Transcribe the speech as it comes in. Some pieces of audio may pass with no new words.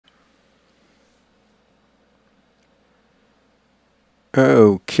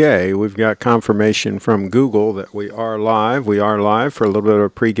Okay, we've got confirmation from Google that we are live. We are live for a little bit of a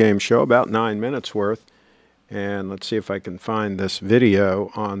pregame show, about 9 minutes worth. And let's see if I can find this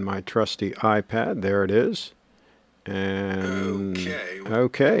video on my trusty iPad. There it is. And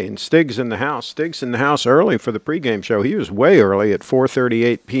okay, and Stig's in the house. Stig's in the house early for the pregame show. He was way early at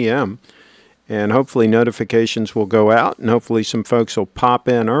 4:38 p.m. And hopefully notifications will go out, and hopefully some folks will pop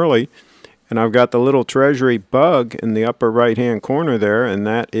in early. And I've got the little treasury bug in the upper right-hand corner there, and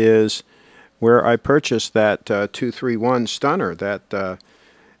that is where I purchased that 231 stunner. That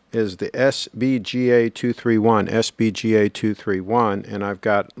is the SBGA 231, SBGA 231, and I've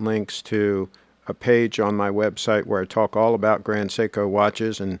got links to a page on my website where I talk all about Grand Seiko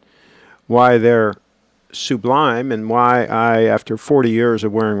watches and why they're sublime and why I, after 40 years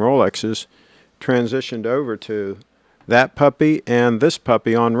of wearing Rolexes, transitioned over to that puppy and this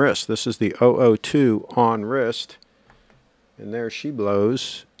puppy on wrist. This is the 002 on wrist, and there she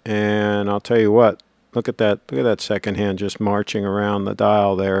blows. And I'll tell you what, look at that second hand just marching around the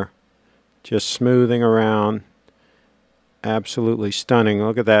dial there, just smoothing around. Absolutely stunning.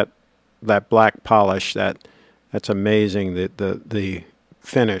 Look at that black polish. That's amazing. The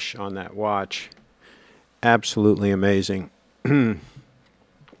finish on that watch, absolutely amazing.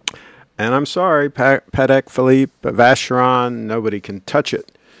 And I'm sorry, Patek Philippe, Vacheron, nobody can touch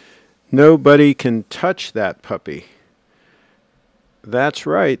it. Nobody can touch that puppy. That's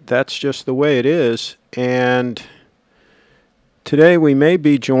right. That's just the way it is. And today we may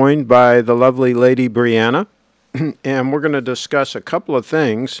be joined by the lovely lady Brianna, and we're going to discuss a couple of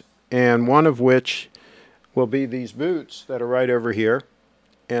things, and one of which will be these boots that are right over here.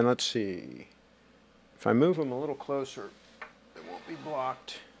 And let's see. If I move them a little closer, it won't be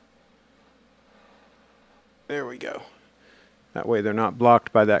blocked. There we go. That way they're not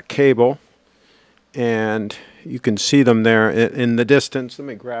blocked by that cable. And you can see them there in the distance. Let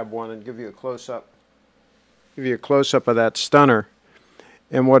me grab one and give you a close-up. Give you a close-up of that stunner.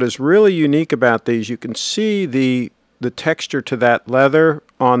 And what is really unique about these, you can see the texture to that leather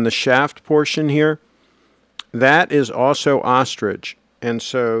on the shaft portion here. That is also ostrich. And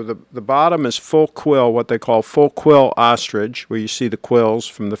so the bottom is full quill, what they call full quill ostrich, where you see the quills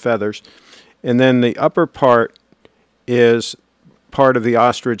from the feathers. And then the upper part is part of the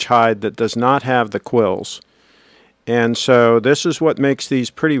ostrich hide that does not have the quills. And so this is what makes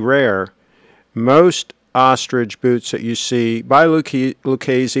these pretty rare. Most ostrich boots that you see by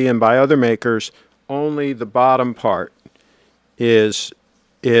Lucchese and by other makers, only the bottom part is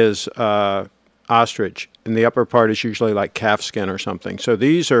ostrich, and the upper part is usually like calfskin or something. So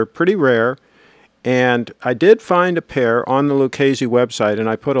these are pretty rare. And I did find a pair on the Lucchese website, and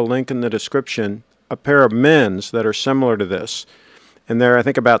I put a link in the description, a pair of men's that are similar to this. And they're, I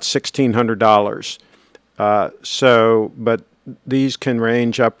think, about $1,600. But these can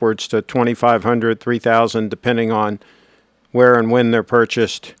range upwards to $2,500, $3,000, depending on where and when they're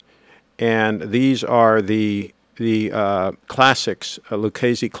purchased. And these are the Classics,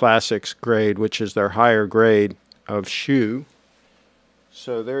 Lucchese Classics grade, which is their higher grade of shoe.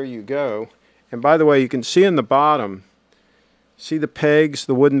 So there you go. And by the way, you can see in the bottom, see the pegs,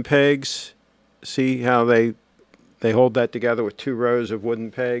 the wooden pegs? See how they hold that together with two rows of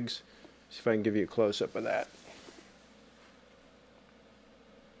wooden pegs? See if I can give you a close-up of that.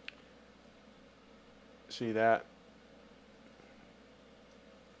 See that?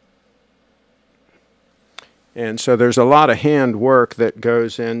 And so there's a lot of hand work that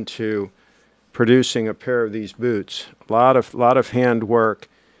goes into producing a pair of these boots. A lot of hand work.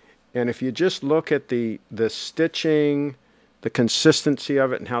 And if you just look at the stitching, the consistency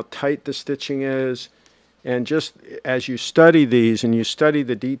of it and how tight the stitching is, and just as you study these and you study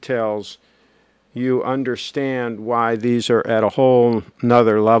the details, you understand why these are at a whole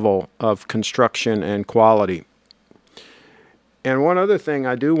nother level of construction and quality. And one other thing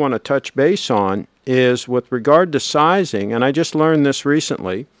I do want to touch base on is with regard to sizing, and I just learned this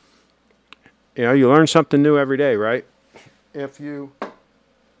recently. You know, you learn something new every day, right? If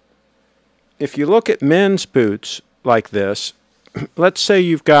you look at men's boots like this, let's say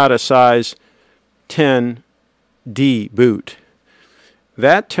you've got a size 10D boot.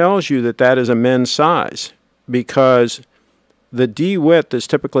 That tells you that that is a men's size, because the D width is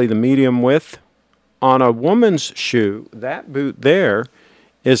typically the medium width. On a woman's shoe, that boot there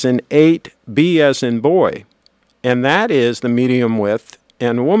is an 8B as in boy, and that is the medium width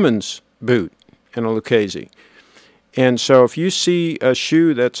and woman's boot in a Lucchese. And so if you see a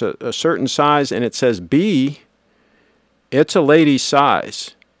shoe that's a certain size and it says B, it's a lady's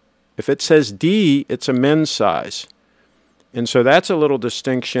size. If it says D, it's a men's size. And so that's a little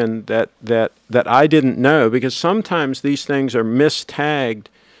distinction that I didn't know, because sometimes these things are mistagged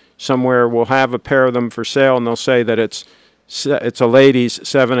somewhere. We'll have a pair of them for sale, and they'll say that it's a ladies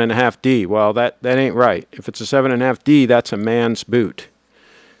 7.5D. Well, that ain't right. If it's a 7.5D, that's a man's boot.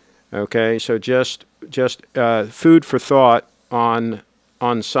 Okay, so just food for thought on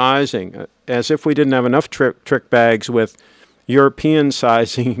sizing, as if we didn't have enough trick bags with European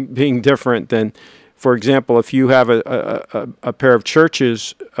sizing being different than, for example, if you have a pair of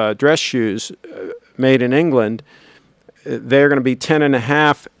Church's dress shoes made in England, they're going to be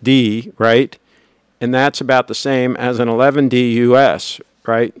 10.5D, right? And that's about the same as an 11D US,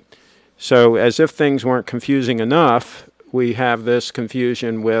 right? So as if things weren't confusing enough, we have this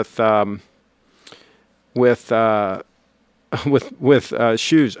confusion with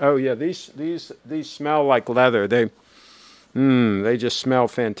shoes. Oh yeah, these smell like leather. They just smell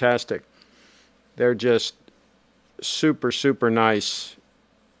fantastic. They're just super nice,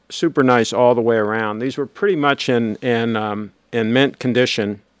 all the way around. These were pretty much in mint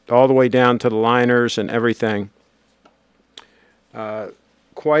condition, all the way down to the liners and everything.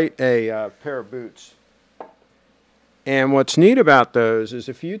 Quite a pair of boots. And what's neat about those is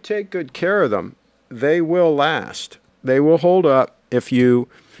if you take good care of them, they will last. They will hold up if you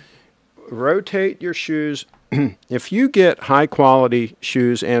rotate your shoes. If you get high quality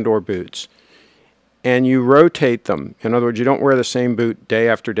shoes and or boots and you rotate them, in other words, you don't wear the same boot day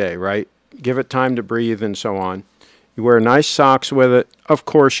after day, right? Give it time to breathe and so on. You wear nice socks with it. Of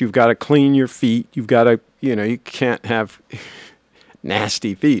course, you've got to clean your feet. You've got to, you can't have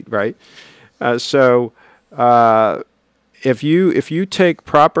nasty feet, right? If you take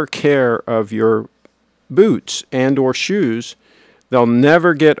proper care of your boots and or shoes, they'll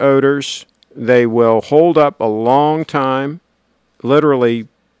never get odors. They will hold up a long time, literally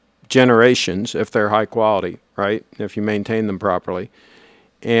generations if they're high quality, right? If you maintain them properly.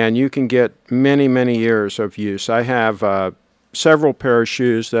 And you can get many years of use. I have several pair of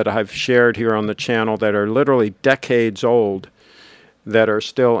shoes that I've shared here on the channel that are literally decades old, that are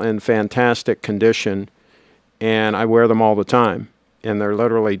still in fantastic condition, and I wear them all the time, and they're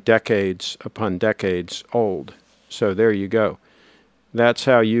literally decades upon decades old. So there you go. That's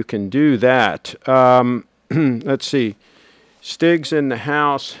how you can do that. Let's see. Stig's in the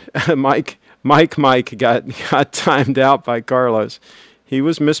house. Mike got timed out by Carlos. He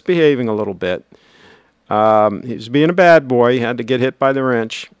was misbehaving a little bit. He was being a bad boy. He had to get hit by the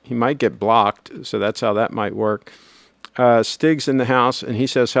wrench. He might get blocked, so that's how that might work. Stig's in the house, and he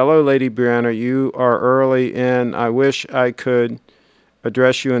says, "Hello, Lady Brianna. You are early in. I wish I could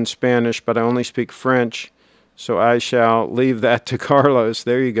address you in Spanish, but I only speak French, so I shall leave that to Carlos."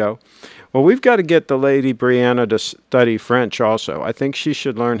 There you go. Well, we've got to get the Lady Brianna to study French also. I think she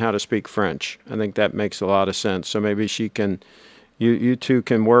should learn how to speak French. I think that makes a lot of sense. So maybe she can, you two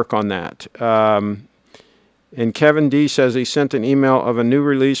can work on that. And Kevin D says he sent an email of a new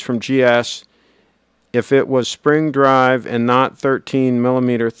release from GS. If it was spring drive and not 13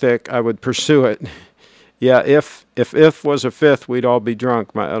 millimeter thick, I would pursue it. Yeah, if was a fifth, we'd all be drunk.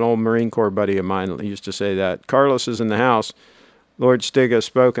 An old Marine Corps buddy of mine used to say that. Carlos is in the house. Lord Stig has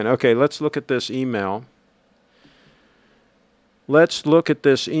spoken. Okay, let's look at this email. Let's look at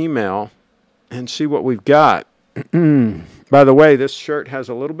this email and see what we've got. By the way, this shirt has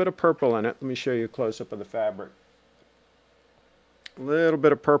a little bit of purple in it. Let me show you a close-up of the fabric. A little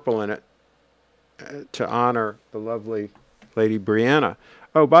bit of purple in it to honor the lovely Lady Brianna.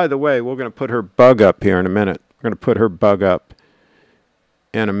 Oh, by the way, we're going to put her bug up here in a minute. We're going to put her bug up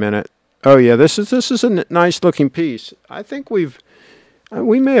in a minute. Oh yeah, this is a nice looking piece. I think we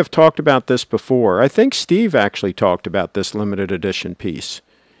may have talked about this before. I think Steve actually talked about this limited edition piece.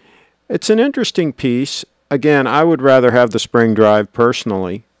 It's an interesting piece. Again, I would rather have the spring drive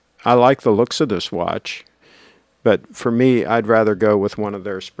personally. I like the looks of this watch, but for me, I'd rather go with one of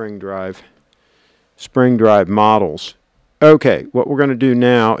their spring drive models. Okay, what we're going to do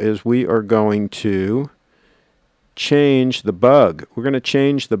now is we are going to change the bug. We're going to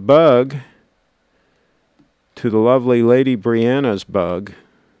change the bug to the lovely Lady Brianna's bug,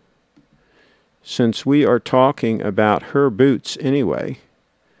 since we are talking about her boots anyway.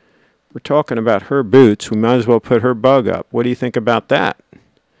 We're talking about her boots. We might as well put her bug up. What do you think about that?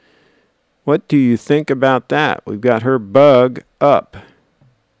 What do you think about that? We've got her bug up.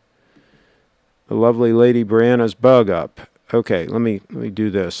 The lovely Lady Brianna's bug up. Okay, let me do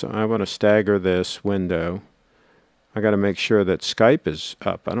this. I want to stagger this window. I got to make sure that Skype is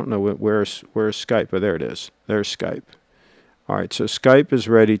up. I don't know where's Skype. Oh, there it is. There's Skype. All right, so Skype is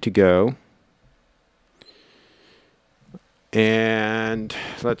ready to go. And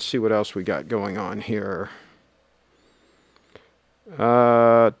let's see what else we got going on here.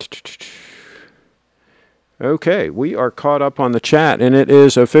 Okay, we are caught up on the chat, and it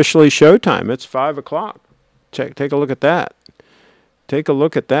is officially showtime. It's 5 o'clock. Take a look at that. Take a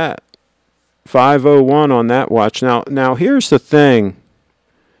look at that. 5:01 on that watch. Now here's the thing.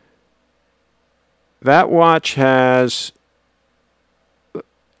 That watch has,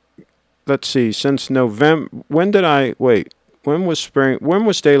 let's see, since November. When was spring? When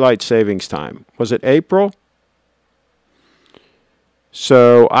was daylight savings time? Was it April?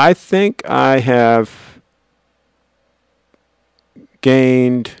 So I think I have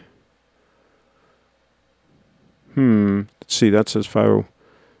gained, let's see, that says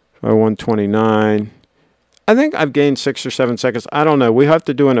 5:01:29. I think I've gained 6 or 7 seconds. I don't know. We have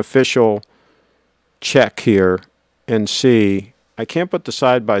to do an official check here and see. I can't put the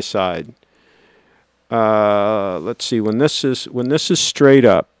side by side. Let's see. When this is straight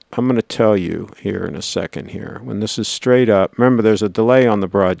up, I'm going to tell you here in a second here. When this is straight up, remember there's a delay on the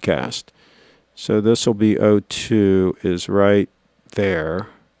broadcast. So this will be 02 is right there.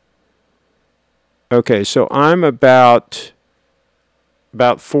 Okay, so I'm about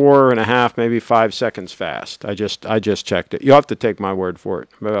 4.5, maybe 5 seconds fast. I just checked it. You'll have to take my word for it.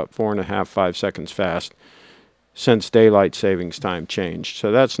 I'm about 4.5, 5 seconds fast since daylight savings time changed.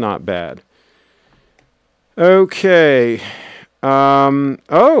 So that's not bad. Okay.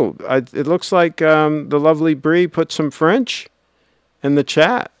 It looks like the lovely Bree put some French in the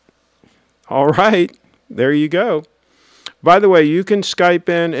chat. All right, there you go. By the way, you can Skype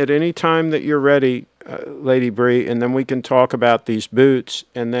in at any time that you're ready, Lady Bree, and then we can talk about these boots,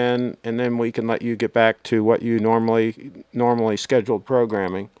 and then we can let you get back to what you normally scheduled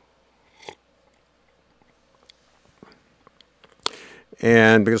programming.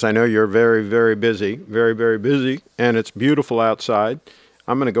 And because I know you're very, very busy, very, very busy, and it's beautiful outside,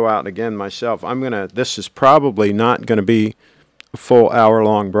 I'm going to go out again myself. This is probably not going to be a full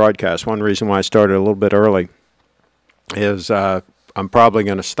hour-long broadcast. One reason why I started a little bit early is I'm probably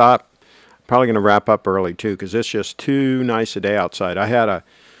going to stop. Probably going to wrap up early, too, because it's just too nice a day outside. I had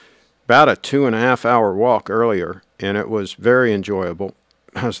about a 2.5-hour walk earlier, and it was very enjoyable.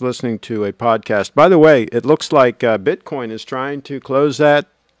 I was listening to a podcast. By the way, it looks like Bitcoin is trying to close that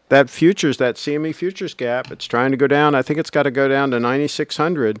futures, that CME futures gap. It's trying to go down. I think it's got to go down to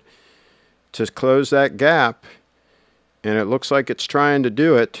 9,600 to close that gap. And it looks like it's trying to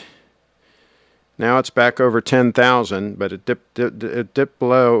do it. Now it's back over 10,000, but it dipped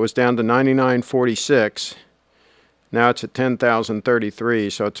below. It was down to 99.46. Now it's at 10,033.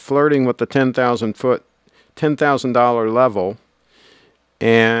 So it's flirting with the $10,000 level.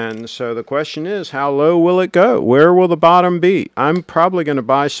 And so the question is, how low will it go? Where will the bottom be? I'm probably going to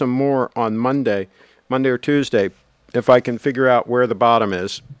buy some more on Monday or Tuesday, if I can figure out where the bottom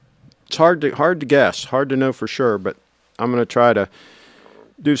is. It's hard to guess, hard to know for sure, but I'm going to try to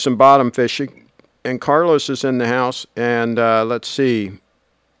do some bottom fishing. And Carlos is in the house, and let's see.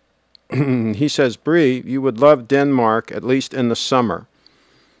 He says, Bree, you would love Denmark, at least in the summer.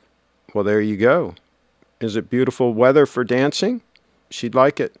 Well, there you go. Is it beautiful weather for dancing? She'd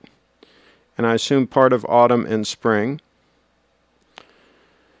like it. And I assume part of autumn and spring.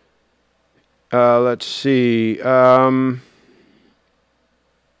 Let's see.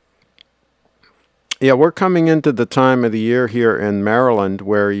 Yeah, we're coming into the time of the year here in Maryland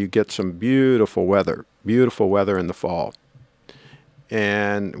where you get some beautiful weather in the fall.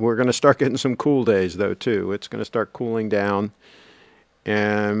 And we're going to start getting some cool days, though, too. It's going to start cooling down.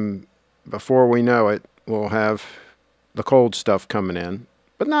 And before we know it, we'll have the cold stuff coming in,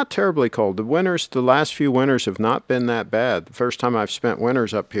 but not terribly cold. The last few winters have not been that bad. The first time I've spent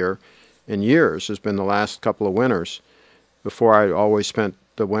winters up here in years has been the last couple of winters. Before, I always spent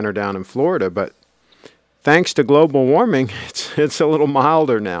the winter down in Florida, but thanks to global warming, it's a little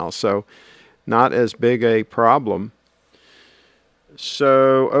milder now, so not as big a problem.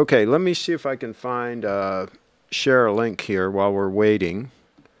 So, okay, let me see if I can share a link here while we're waiting,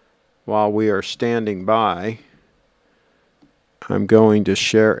 while we are standing by. I'm going to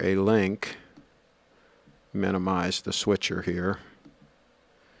share a link, minimize the switcher here,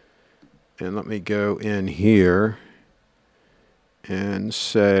 and let me go in here and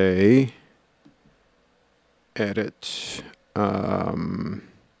say edit.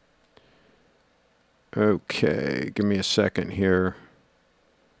 Okay, give me a second here.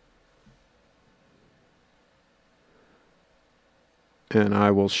 And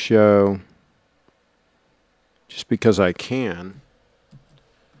I will show, just because I can,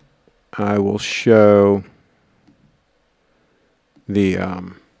 I will show the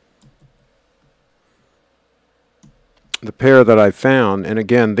pair that I found. And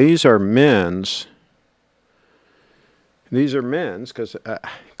again, these are men's. These are men's because I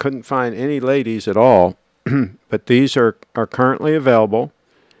couldn't find any ladies at all. But these are currently available.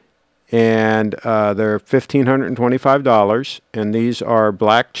 And they're $1,525. And these are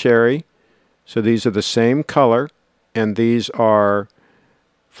black cherry. So these are the same color. And these are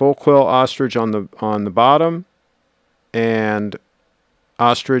full quill ostrich on the bottom. And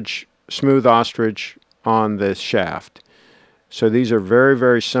ostrich, smooth ostrich on the shaft. So these are very,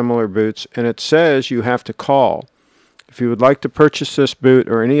 very similar boots, and it says you have to call. If you would like to purchase this boot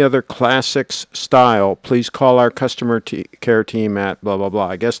or any other classics style, please call our customer care team at blah, blah, blah.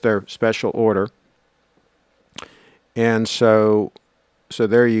 I guess they're special order. And so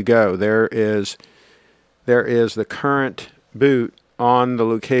there you go. There is the current boot on the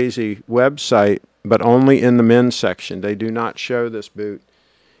Lucchese website, but only in the men's section. They do not show this boot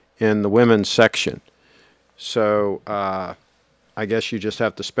in the women's section. So I guess you just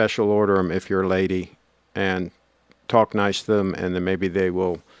have to special order them if you're a lady and talk nice to them, and then maybe they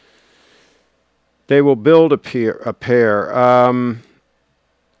will build a pair.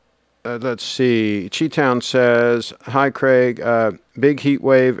 Let's see. Cheetown says, "Hi Craig, big heat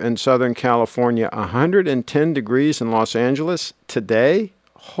wave in Southern California, 110 degrees in Los Angeles today.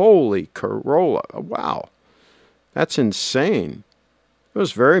 Holy Corolla! Wow, that's insane. It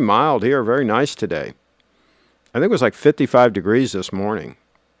was very mild here, very nice today. I think it was like 55 degrees this morning.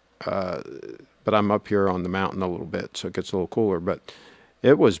 But I'm up here on the mountain a little bit, so it gets a little cooler. But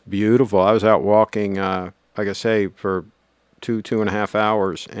it was beautiful. I was out walking, like I say, for 2.5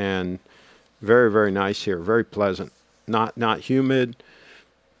 hours, and very, very nice here. Very pleasant. Not humid.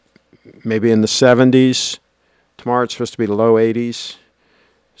 Maybe in the 70s. Tomorrow it's supposed to be the low 80s.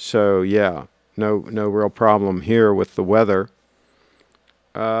 So yeah, no real problem here with the weather.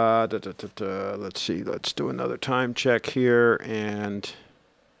 Let's see. Let's do another time check here and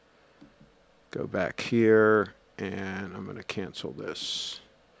go back here, and I'm going to cancel this.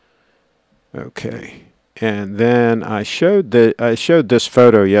 Okay. And then I showed this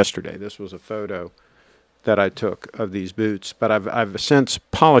photo yesterday. This was a photo that I took of these boots, but I've since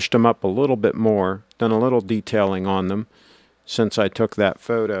polished them up a little bit more, done a little detailing on them since I took that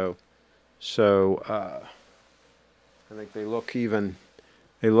photo. So I think they look even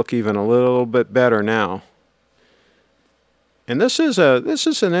a little bit better now. And this is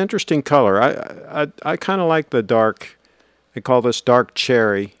an interesting color. I kind of like the dark. They call this dark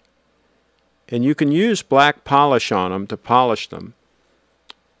cherry. And you can use black polish on them to polish them.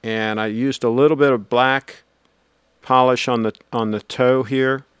 And I used a little bit of black polish on the toe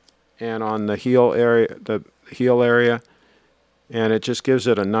here and on the heel area, and it just gives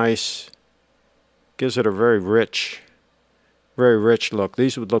it a very rich look.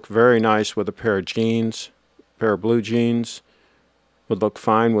 These would look very nice with a pair of jeans, a pair of blue jeans. Would look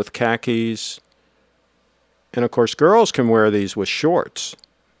fine with khakis. And of course, girls can wear these with shorts.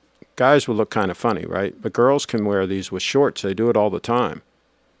 Guys would look kind of funny, right? But girls can wear these with shorts. They do it all the time.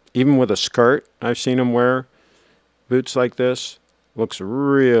 Even with a skirt, I've seen them wear boots like this. Looks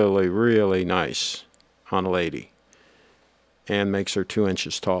really, really nice on a lady. And makes her 2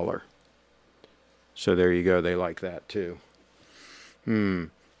 inches taller. So there you go. They like that too.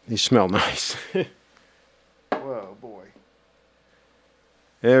 These smell nice. Whoa, boy.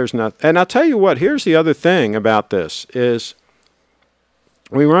 There's not. And I'll tell you what, here's the other thing about this is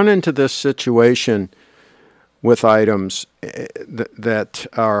we run into this situation with items that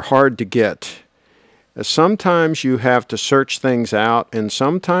are hard to get. Sometimes you have to search things out, and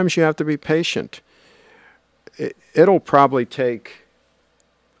sometimes you have to be patient. It'll probably take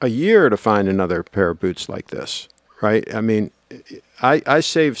a year to find another pair of boots like this, right? I mean, I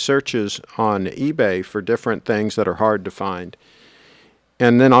save searches on eBay for different things that are hard to find.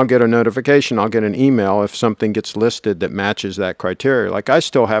 And then I'll get a notification, I'll get an email if something gets listed that matches that criteria. Like I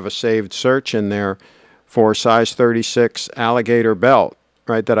still have a saved search in there for size 36 alligator belt,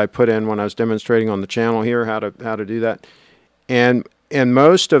 right, that I put in when I was demonstrating on the channel here how to do that. And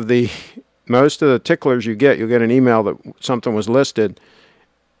most of the ticklers you'll get an email that something was listed,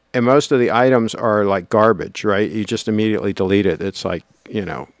 and most of the items are like garbage, right? You just immediately delete it. It's like,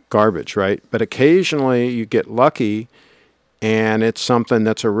 garbage, right? But occasionally you get lucky, and it's something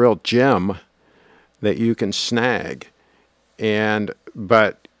that's a real gem that you can snag.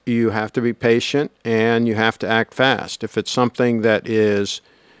 But you have to be patient, and you have to act fast. If it's something that is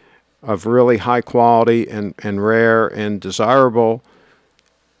of really high quality and rare and desirable,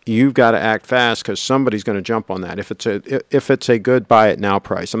 you've got to act fast because somebody's going to jump on that. If it's a good buy it now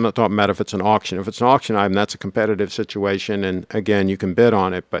price, I'm not talking about if it's an auction. If it's an auction item, that's a competitive situation, and again, you can bid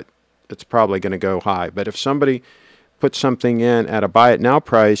on it, but it's probably going to go high. But if somebody put something in at a buy it now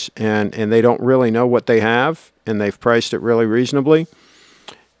price and they don't really know what they have and they've priced it really reasonably,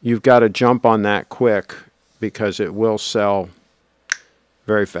 you've got to jump on that quick because it will sell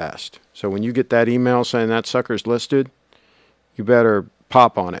very fast. So when you get that email saying that sucker's listed, you better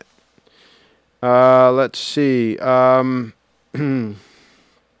pop on it. Let's see.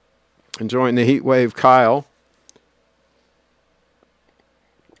 Enjoying the heat wave, Kyle.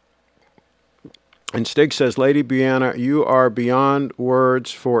 And Stig says, Lady Brianna, you are beyond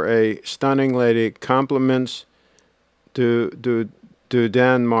words for a stunning lady. Compliments to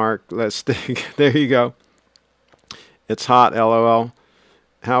Denmark. Let's Stig. There you go. It's hot, LOL.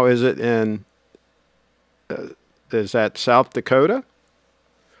 How is it in, is that South Dakota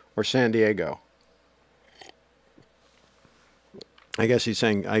or San Diego? I guess he's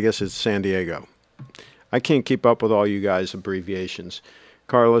saying, I guess it's San Diego. I can't keep up with all you guys' abbreviations.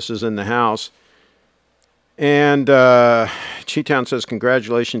 Carlos is in the house. And Cheetown says,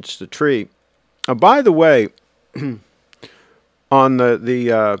 congratulations to Tree. By the way, on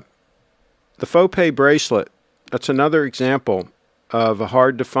the faux pay bracelet, that's another example of a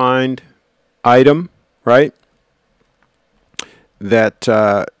hard-to-find item, right? That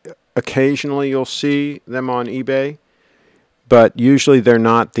occasionally you'll see them on eBay, but usually they're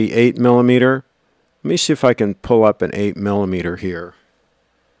not the 8mm. Let me see if I can pull up an 8mm here.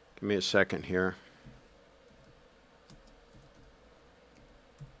 Give me a second here.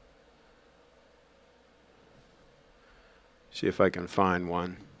 See if I can find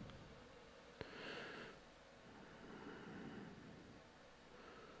one.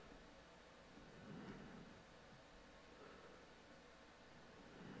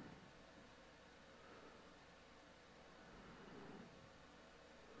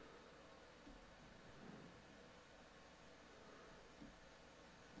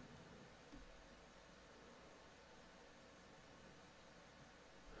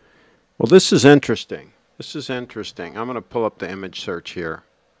 Well, this is interesting. This is interesting. I'm going to pull up the image search here.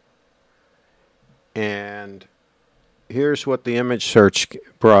 And here's what the image search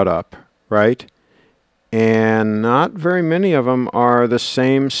brought up, right? And not very many of them are the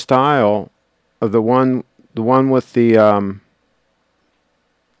same style of the one with the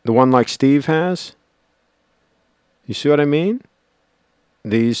one like Steve has. You see what I mean?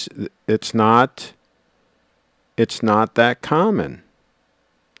 These, it's not that common.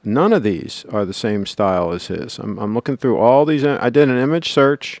 None of these are the same style as his. I'm looking through all these. I did an image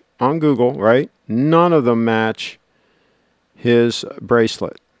search on Google, right? None of them match his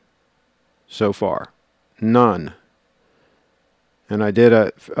bracelet so far. None. And I did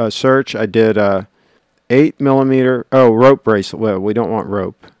a search. I did a 8mm, rope bracelet. Well, we don't want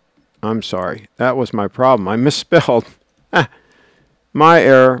rope. I'm sorry. That was my problem. I misspelled. My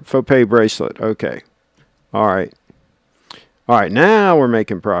error, faux pay bracelet. Okay. All right. All right, now we're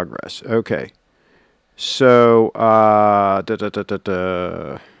making progress. Okay. So,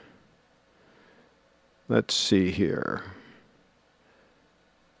 let's see here.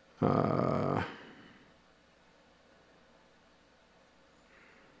 All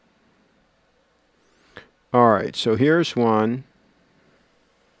right, so here's one.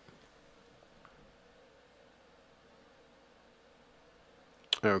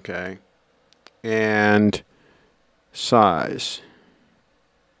 Okay. And size.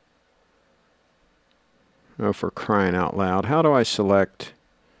 Oh, for crying out loud. How do I select?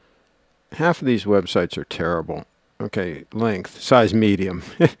 Half of these websites are terrible. Okay, length, size medium.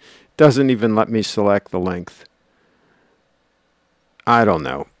 Doesn't even let me select the length. I don't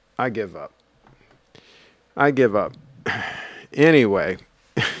know. I give up. I give up. Anyway,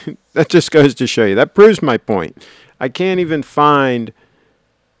 that just goes to show you. That proves my point. I can't even find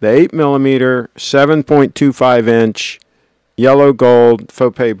the 8mm, 7.25 inch, yellow gold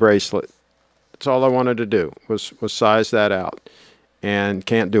faux pay bracelet. That's all I wanted to do was size that out. And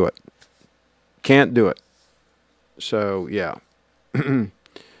can't do it. Can't do it. So, yeah.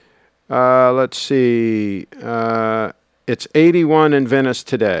 Let's see. It's 81 in Venice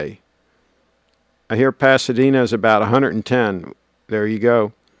today. I hear Pasadena is about 110. There you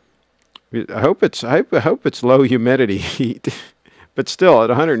go. I hope it's low humidity heat. But still, at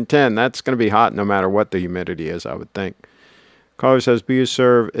 110, that's going to be hot no matter what the humidity is, I would think. Caller says,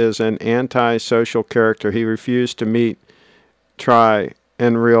 Buserv is an anti-social character. He refused to try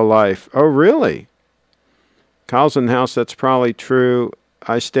in real life. Oh, really? Kyle's in the house. That's probably true.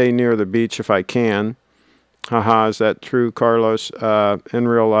 I stay near the beach if I can. Haha, is that true, Carlos? In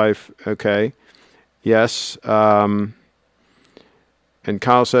real life, okay. Yes. And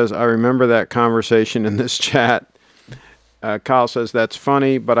Kyle says, I remember that conversation in this chat. Kyle says, that's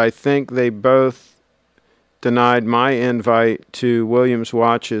funny, but I think they both denied my invite to Williams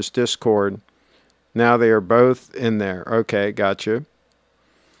Watch's Discord. Now they are both in there. Okay, gotcha.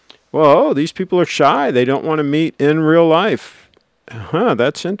 Well, these people are shy. They don't want to meet in real life. Huh,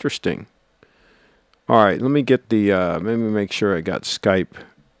 that's interesting. All right, let me get the, let me make sure I got Skype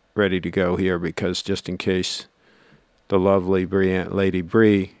ready to go here, because just in case the lovely Lady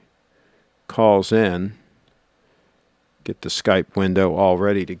Bree calls in, get the Skype window all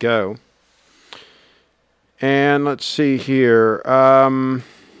ready to go. And let's see here. The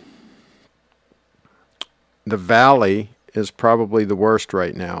Valley is probably the worst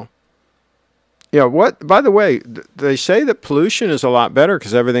right now. Yeah, what? By the way, they say that pollution is a lot better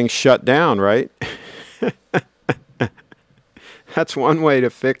because everything's shut down, right? That's one way to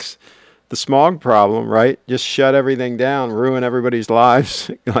fix the smog problem, right? Just shut everything down, ruin everybody's lives,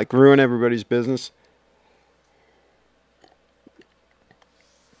 like ruin everybody's business.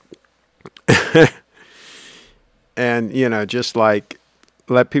 And, you know, just like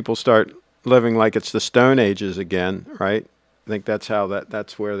let people start living like it's the Stone Ages again, right? I think that's how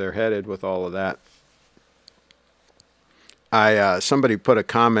that's where they're headed with all of that. Somebody put a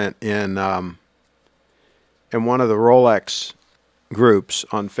comment in one of the Rolex groups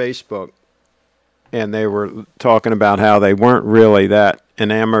on Facebook, and they were talking about how they weren't really that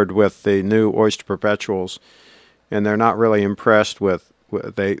enamored with the new Oyster Perpetuals, and they're not really impressed with.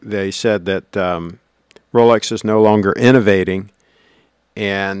 They said that Rolex is no longer innovating,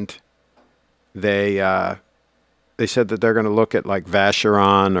 and they said that they're going to look at like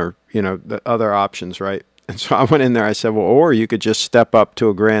Vacheron or, you know, the other options, right? And so I went in there, I said, well, or you could just step up to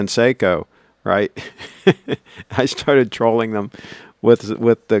a Grand Seiko, right? I started trolling them with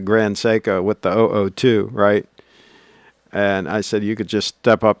the Grand Seiko, with the 002, right? And I said, you could just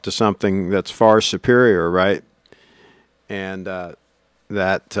step up to something that's far superior, right? And that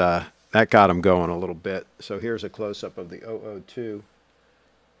got them going a little bit. So here's a close-up of the 002,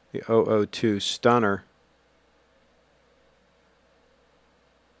 the 002 Stunner.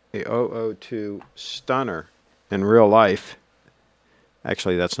 The 002 Stunner in real life.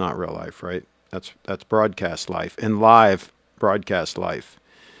 Actually, that's not real life, right? That's broadcast life. In live broadcast life.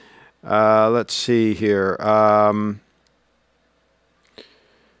 Let's see here.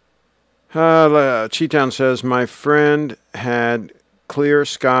 Cheetown says, my friend had clear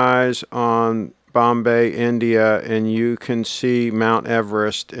skies on Bombay, India, and you can see Mount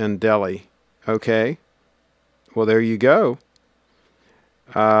Everest in Delhi. Okay. Well, there you go.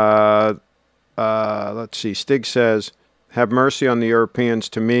 Let's see. Stig says, have mercy on the Europeans.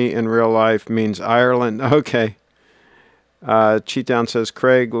 To me, in real life, means Ireland. Okay. Cheetown says,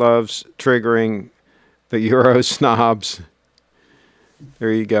 Craig loves triggering the Euro snobs.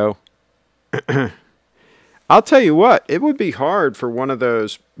 There you go. I'll tell you what, it would be hard for one of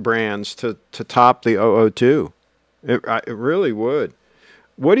those brands to top the 002. It really would.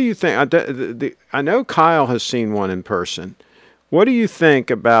 What do you think? I know Kyle has seen one in person. What do you think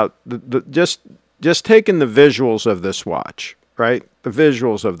about just taking the visuals of this watch, right? The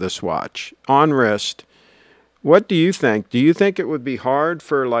visuals of this watch on wrist. What do you think? Do you think it would be hard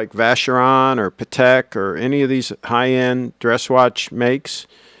for like Vacheron or Patek or any of these high-end dress watch makes?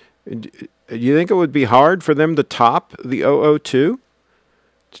 Do you think it would be hard for them to top the 002?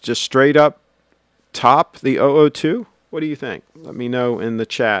 To just straight up top the 002? What do you think? Let me know in the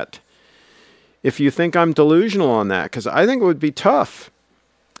chat if you think I'm delusional on that, because I think it would be tough.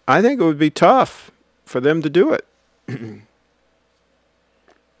 I think it would be tough for them to do it. I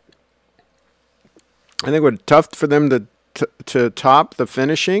think it would be tough for them to top the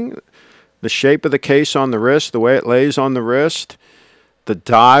finishing, the shape of the case on the wrist, the way it lays on the wrist, the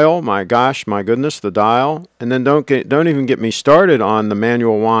dial. My gosh, my goodness, the dial. And then don't even get me started on the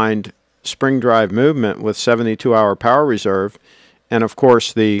manual wind spring drive movement with 72-hour power reserve, and of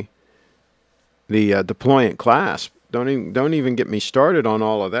course the deployant clasp. Don't even get me started on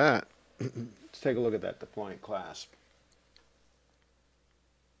all of that. Let's take a look at that deployant clasp.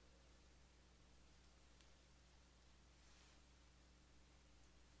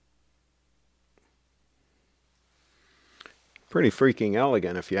 Pretty freaking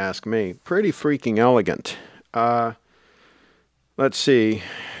elegant, if you ask me. Pretty freaking elegant. Let's see.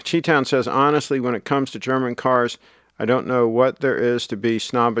 Cheetown says, honestly, when it comes to German cars, I don't know what there is to be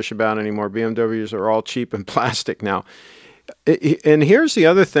snobbish about anymore. BMWs are all cheap and plastic now. And here's the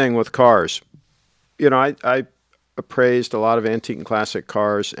other thing with cars. You know, I appraised a lot of antique and classic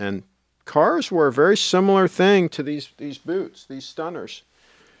cars, and cars were a very similar thing to these boots, these Stunners.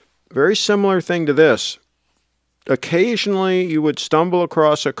 Very similar thing to this. Occasionally, you would stumble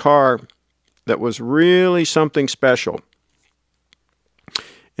across a car that was really something special.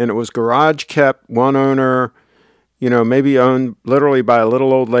 and it was garage kept, one owner, you know, maybe owned literally by a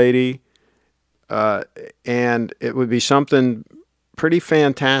little old lady, and it would be something pretty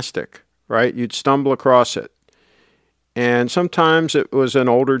fantastic, right? You'd stumble across it. And sometimes it was an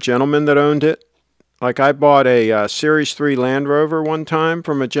older gentleman that owned it. Like I bought a Series 3 Land Rover one time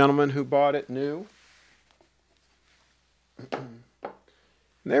from a gentleman who bought it new.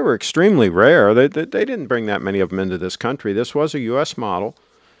 They were extremely rare. They didn't bring that many of them into this country. This was a U.S. model,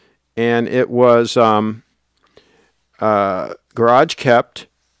 and it was garage kept,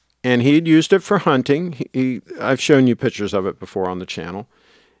 and he'd used it for hunting. I've shown you pictures of it before on the channel.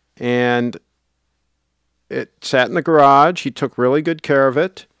 And it sat in the garage. He took really good care of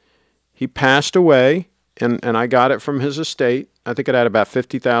it. He passed away, and I got it from his estate. I think it had about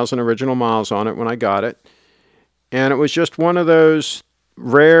 50,000 original miles on it when I got it. And it was just one of those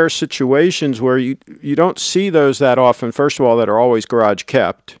rare situations where you don't see those that often, first of all, that are always garage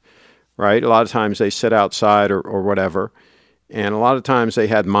kept, right? A lot of times they sit outside or whatever. And a lot of times they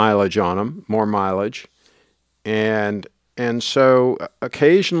had mileage on them, more mileage. And so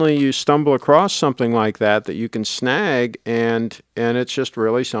occasionally you stumble across something like that you can snag, and it's just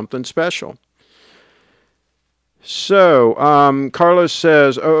really something special. So Carlos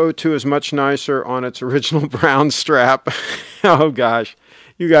says 002 is much nicer on its original brown strap. Oh gosh,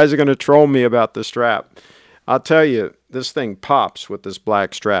 you guys are going to troll me about the strap. I'll tell you, this thing pops with this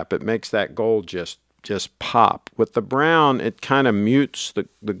black strap. It makes that gold just pop. With the brown, it kind of mutes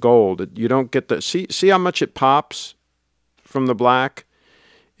the gold. You don't get the see how much it pops from the black.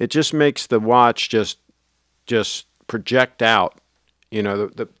 It just makes the watch just project out. You know,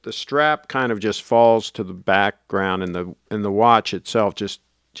 the strap kind of just falls to the background, and the watch itself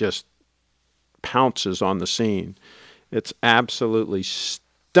just pounces on the scene. It's absolutely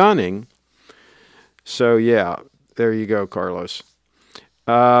stunning. So yeah, there you go, Carlos.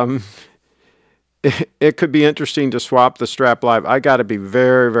 It could be interesting to swap the strap live. I got to be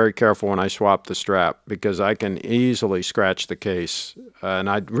very, very careful when I swap the strap because I can easily scratch the case, and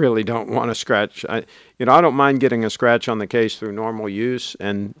I really don't want to scratch. I don't mind getting a scratch on the case through normal use,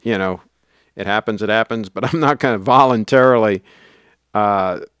 and it happens, but I'm not going to voluntarily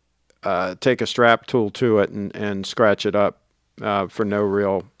take a strap tool to it and scratch it up for no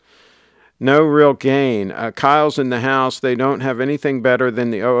real gain. Kyle's in the house. They don't have anything better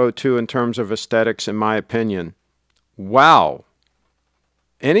than the 002 in terms of aesthetics, in my opinion. Wow.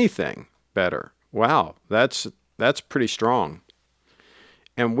 Anything better. Wow. That's pretty strong.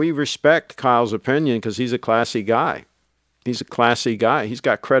 And we respect Kyle's opinion because he's a classy guy. He's a classy guy. He's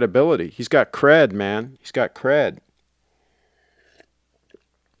got credibility. He's got cred, man. He's got cred.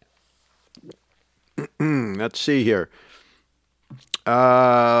 Let's see here.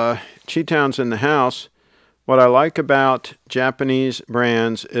 Cheetown's in the house. What I like about Japanese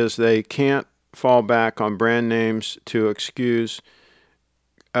brands is they can't fall back on brand names to excuse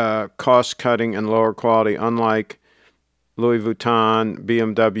cost cutting and lower quality. Unlike Louis Vuitton,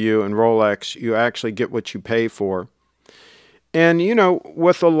 BMW, and Rolex, you actually get what you pay for. And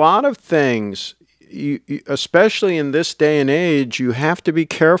with a lot of things, especially in this day and age, you have to be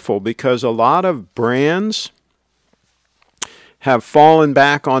careful because a lot of brands have fallen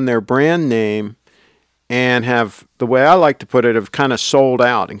back on their brand name and have, the way I like to put it, have kind of sold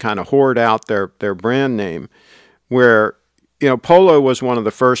out and kind of hoard out their brand name. Where, Polo was one of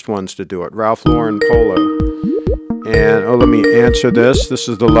the first ones to do it, Ralph Lauren Polo. And, let me answer this. This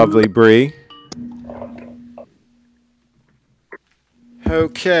is the lovely Bree.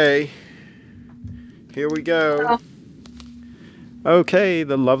 Okay, here we go. Okay,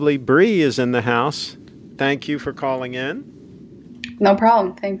 the lovely Bree is in the house. Thank you for calling in. No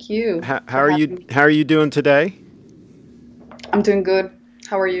problem. Thank you. How are you doing today? I'm doing good.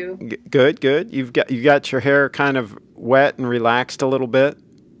 How are you? Good. You got your hair kind of wet and relaxed a little bit?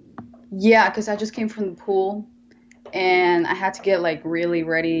 Yeah, because I just came from the pool and I had to get really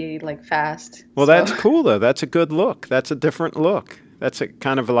ready fast. Well, that's cool though. That's a good look. That's a different look. That's a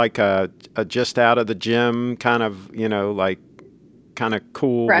kind of like a just out of the gym kind of, kind of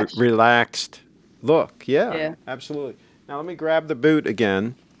cool, relaxed look. Yeah, absolutely. Now let me grab the boot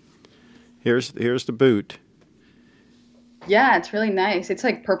again. Here's the boot. Yeah, it's really nice. It's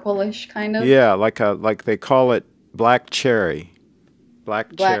like purplish kind of. Yeah, like they call it black cherry.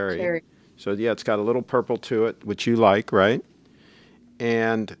 Black cherry. So yeah, it's got a little purple to it, which you like, right?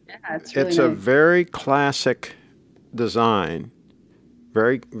 And yeah, it's really nice. A very classic design.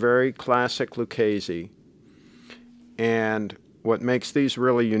 Very, very classic Lucchese. And what makes these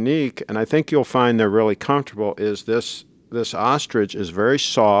really unique, and I think you'll find they're really comfortable, is this ostrich is very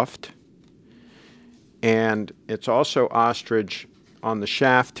soft, and it's also ostrich the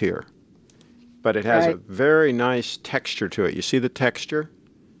shaft here, but it has a Right. very nice texture to it. You see the texture?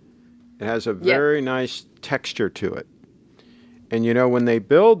 It has a Yep. very nice texture to it. And you know, when they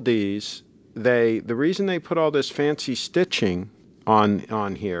build these, the reason they put all this fancy stitching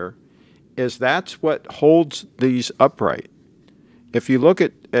on here is that's what holds these upright. If you look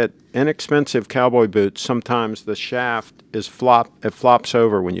at inexpensive cowboy boots, sometimes the shaft is it flops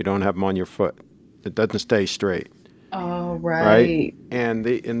over when you don't have them on your foot. It doesn't stay straight, Oh, right? right. And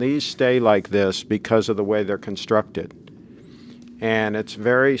these stay like this because of the way they're constructed. And it's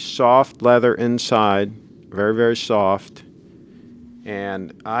very soft leather inside, very, very soft.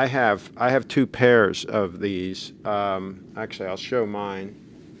 And I have two pairs of these. Actually, I'll show mine.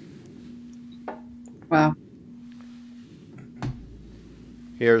 Wow.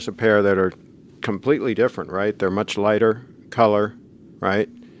 Here's a pair that are completely different, right? They're much lighter color, right?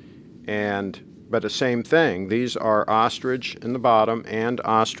 But the same thing. These are ostrich in the bottom and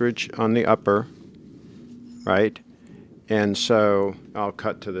ostrich on the upper, right? And so I'll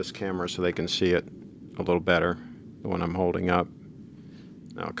cut to this camera so they can see it a little better, the one I'm holding up.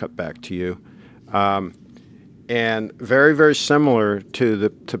 I'll cut back to you. And very, very similar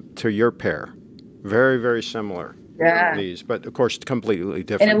to your pair. Very, very similar. Yeah. These, but of course completely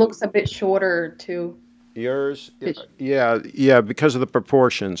And it different. looks a bit shorter too. Yours, Bit- yeah, because of the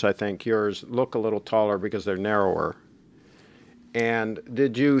proportions, I think yours look a little taller because they're narrower. And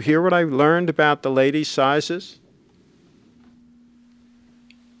did you hear what I learned about the ladies' sizes?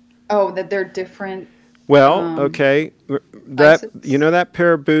 Oh, that they're different Well, um okay, that you sizes. know that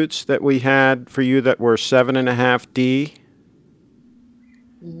pair of boots that we had for you that were 7.5D.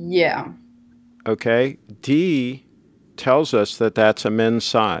 Yeah. Okay, D tells us that that's a men's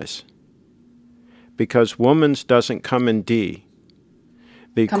size because woman's doesn't come in D.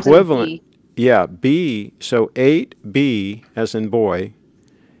 The Comes in equivalent, B. yeah, B, so 8B, as in boy,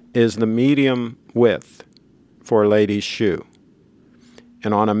 is the medium width for a lady's shoe.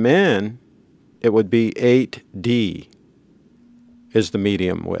 And on a man, it would be 8D is the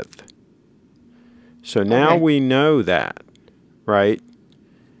medium width. So now Okay. we know that, right?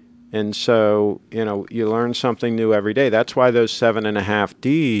 And so, you know, you learn something new every day. That's why those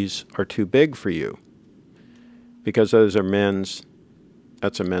 7.5Ds are too big for you, because those are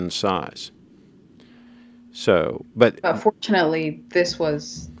that's a men's size. So, but But fortunately,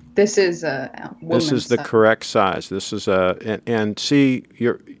 this is a this is woman's the size. correct size. This is and see,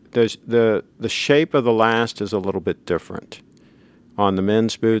 the shape of the last is a little bit different on the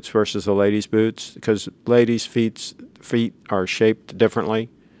men's boots versus the ladies' boots, because ladies' feet are shaped differently.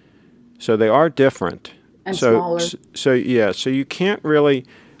 So they are different. And So, smaller. so yeah, so you can't really,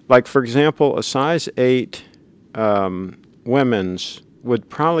 like, for example, a size 8 women's would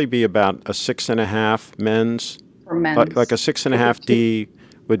probably be about a 6.5 men's. For Like a men's. six and a A bit half D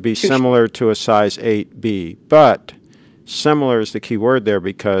would be too short. similar to a size 8B. But similar is the key word there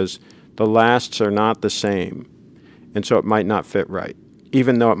because the lasts are not the same. And so it might not fit right.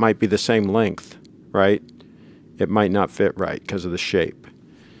 Even though it might be the same length, right? It might not fit right because of the shape.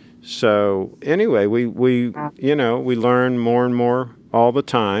 So anyway, we learn more and more all the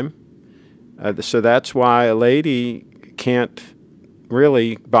time. So that's why a lady can't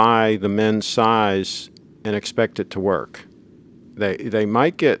really buy the men's size and expect it to work. They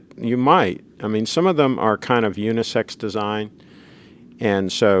might you might. I mean, some of them are kind of unisex design.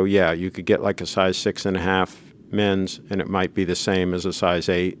 And so, yeah, you could get like a size 6.5 men's, and it might be the same as a size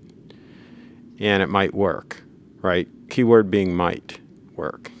 8, and it might work, right? Keyword being might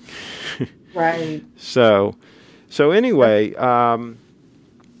work. Right. So, That's, anyway,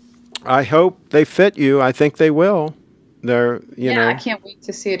 I hope they fit you. I think they will. They're, yeah, I can't wait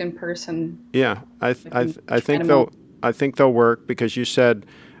to see it in person. yeah, I can I try think them on. they'll work because you said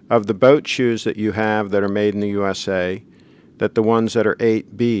of the boat shoes that you have that are made in the USA, that the ones that are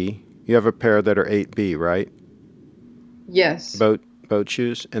 8B, you have a pair that are 8B, right? Yes. Boat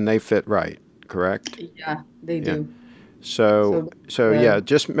shoes, and they fit right, correct? Yeah, they Yeah. do. So So yeah, good.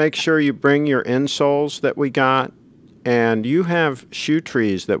 just make sure you bring your insoles that we got, and you have shoe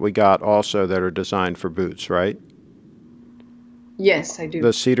trees that we got also that are designed for boots, right? Yes, I The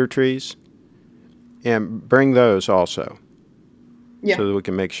do. cedar trees, and bring those also Yeah. so that we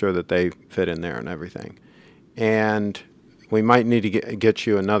can make sure that they fit in there and everything. And we might need to get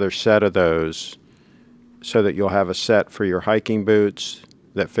you another set of those so that you'll have a set for your hiking boots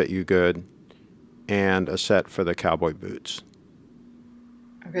that fit you good and a set for the cowboy boots.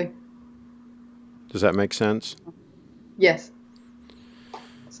 Okay. Does that make sense? Yes.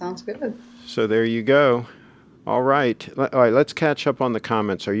 Sounds good. So there you go. All right. All right, let's catch up on the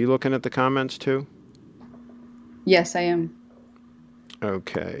comments. Are you looking at the comments too? Yes, I am.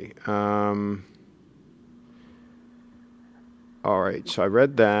 Okay. All right. So I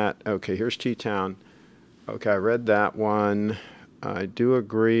read that. Okay. Here's T-Town. Okay. I read that one. I do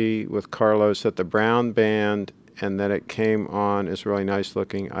agree with Carlos that the brown band and that it came on is really nice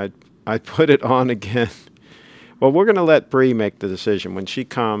looking. I'd put it on again. Well, we're going to let Bree make the decision when she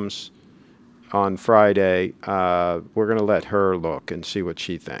comes on Friday. We're going to let her look and see what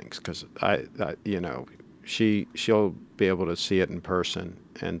she thinks because she'll be able to see it in person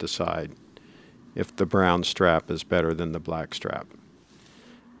and decide if the brown strap is better than the black strap.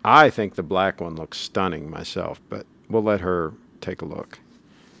 I think the black one looks stunning myself, but we'll let her take a look.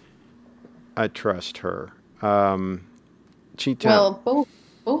 I trust her. Cheetah. Well,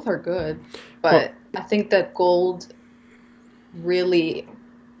 both are good, Well, but I think that gold really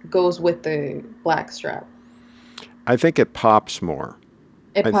goes with the black strap. I think it pops more.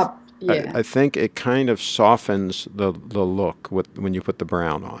 It I, th- popped, yeah. I think it kind of softens the look when you put the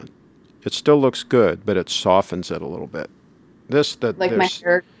brown on. It still looks good, but it softens it a little bit. This that Like my there's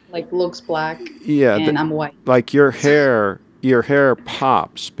hair like looks black yeah, and I'm white. like your hair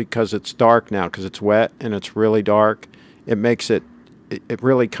pops because it's dark now because it's wet and it's really dark. It makes it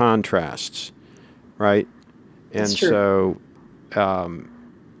really contrasts, right? It's And true. so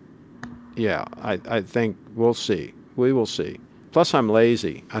yeah, I think we'll see. We will see. Plus, I'm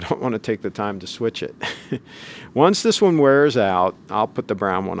lazy. I don't want to take the time to switch it. Once this one wears out, I'll put the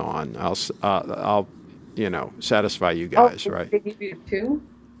brown one on. I'll satisfy you Oh, guys, right? they give you two?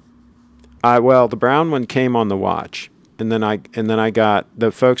 Well, the brown one came on the watch, and then I got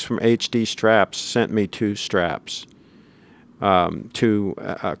the folks from HD Straps sent me two straps, two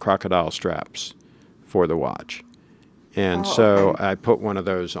crocodile straps for the watch, and Oh, so okay. I put one of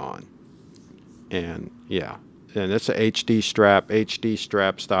those on, and yeah, and it's a HD strap,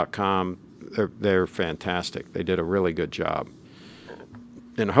 hdstraps.com. They're fantastic. They did a really good job.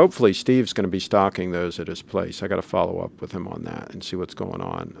 And hopefully Steve's going to be stocking those at his place. I got to follow up with him on that and see what's going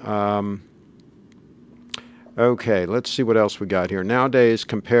on. Okay, let's see what else we got here. Nowadays,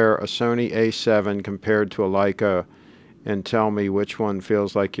 compare a Sony A7 compared to a Leica and tell me which one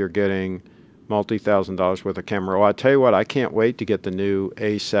feels like you're getting multi-thousand dollars worth of camera. Well, I tell you what, I can't wait to get the new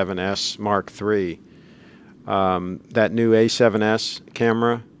A7S Mark III. That new A7S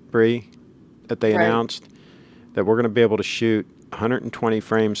camera, Bree, that they Right. announced, that we're going to be able to shoot 120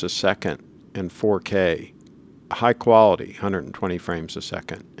 frames a second in 4K, high quality 120 frames a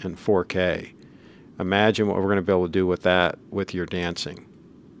second in 4K. Imagine what we're going to be able to do with that with your dancing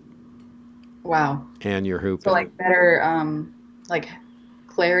Wow. and your So hooping. like better like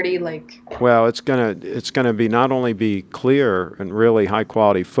clarity, like Well, it's gonna be not only be clear and really high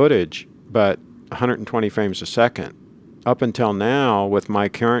quality footage, but 120 frames a second. Up until now, with my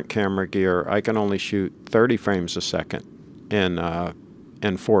current camera gear, I can only shoot 30 frames a second in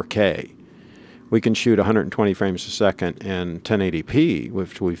 4K. We can shoot 120 frames a second in 1080p,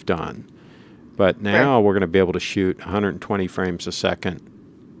 which we've done. But right. now we're going to be able to shoot 120 frames a second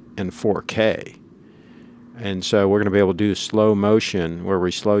in 4K. And so we're going to be able to do slow motion where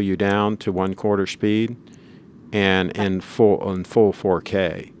we slow you down to 1/4 speed and in full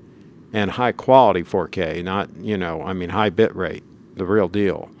 4K and high quality 4K, not high bit rate, the real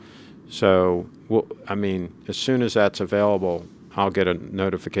deal. So as soon as that's available, I'll get a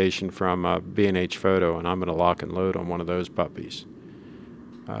notification from B&H Photo, and I'm going to lock and load on one of those puppies.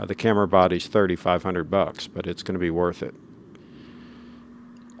 The camera body's $3,500, but it's going to be worth it.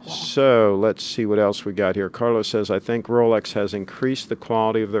 Wow. So let's see what else we got here. Carlos says, I think Rolex has increased the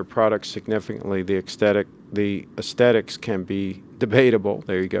quality of their products significantly. The aesthetics can be debatable.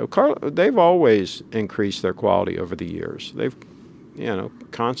 There you go. They've always increased their quality over the years. They've,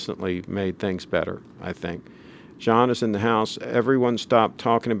 constantly made things better, I think. John is in the house. Everyone stopped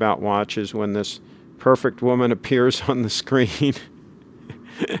talking about watches when this perfect woman appears on the screen.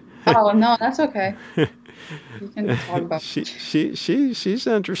 Oh no, that's okay. You can talk about She's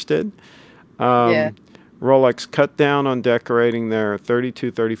interested. yeah. Rolex cut down on decorating their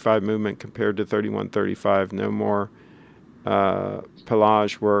 3235 movement compared to 3135. No more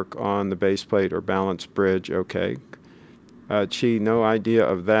pelage work on the base plate or balance bridge. Okay. No idea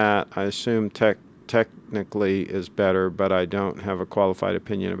of that. I assume technically is better, but I don't have a qualified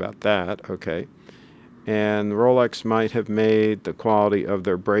opinion about that. Okay. And Rolex might have made the quality of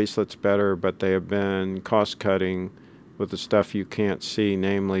their bracelets better, but they have been cost cutting with the stuff you can't see,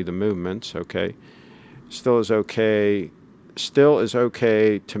 namely the movements. Okay. Still is okay. Still is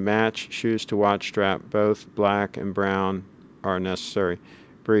okay to match shoes to watch strap. Both black and brown are necessary.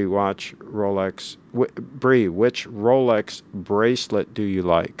 Bree, watch Rolex. Bree, which Rolex bracelet do you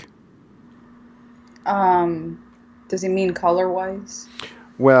like? Um Does it mean color-wise?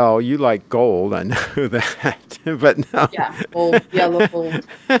 Well, you like gold, I know that, but no. Yeah, gold, yellow gold.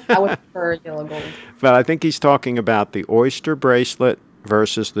 I would prefer yellow gold. But I think he's talking about the Oyster bracelet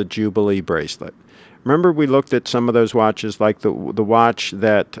versus the Jubilee bracelet. Remember, we looked at some of those watches, like the watch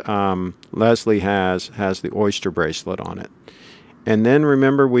that Leslie has the Oyster bracelet on it. And then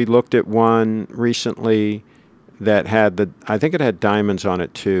remember, we looked at one recently that had I think it had diamonds on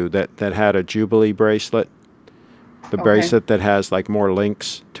it too, that had a Jubilee bracelet. The Okay. bracelet that has like more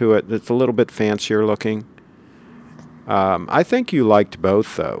links to it. It's a little bit fancier looking. I think you liked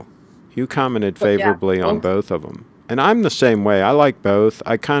both, though. You commented But yeah, favorably on both. both of them. And I'm the same way. I like both.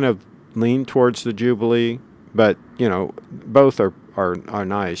 I kind of lean towards the Jubilee, but, you know, both are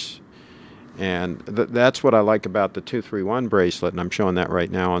nice. And that's what I like about the 231 bracelet, and I'm showing that right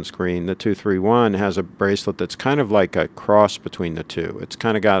now on screen. The 231 has a bracelet that's kind of like a cross between the two. It's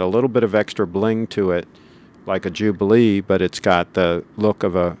kind of got a little bit of extra bling to it, like a Jubilee, but it's got the look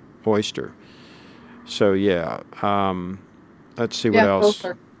of a oyster. So yeah, let's see what Yeah, both else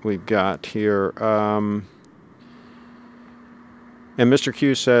are. we've got here. And Mr.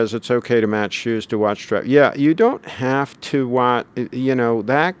 Q says it's okay to match shoes to watch strap. Yeah, you don't have to watch. You know,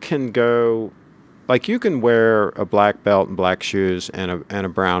 that can go. Like you can wear a black belt and black shoes and a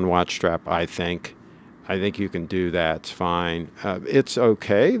brown watch strap. I think you can do that. It's fine. It's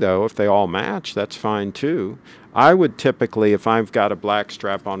okay though if they all match. That's fine too. I would typically, if I've got a black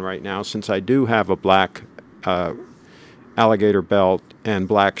strap on right now, since I do have a black alligator belt and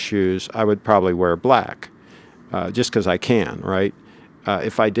black shoes, I would probably wear black, just because I can, right?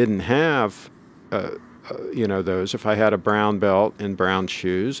 If I didn't have, you know, those, if I had a brown belt and brown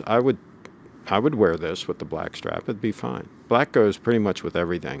shoes, I would wear this with the black strap. It'd be fine. Black goes pretty much with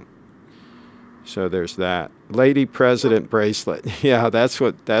everything. So there's that. Lady President bracelet. Yeah, that's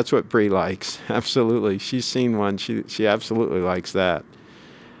what Bree likes. Absolutely. She's seen one. She absolutely likes that.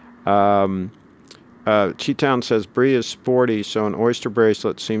 Cheetown says Bree is sporty, so an oyster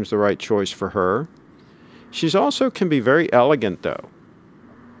bracelet seems the right choice for her. She's also can be very elegant, though.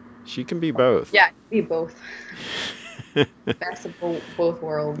 She can be both. Yeah, be both. Best of both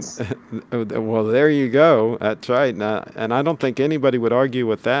worlds. Well, there you go. That's right. And I don't think anybody would argue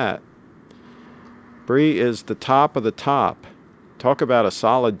with that. Bree is the top of the top. Talk about a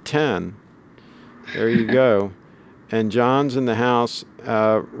solid 10. There you go. And John's in the house.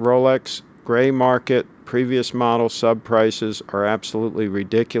 Rolex, gray market, previous model sub prices are absolutely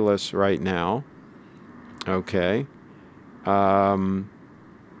ridiculous right now. Okay.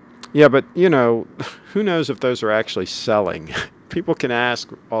 Yeah, but, you know, who knows if those are actually selling? People can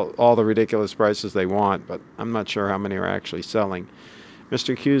ask all the ridiculous prices they want, but I'm not sure how many are actually selling.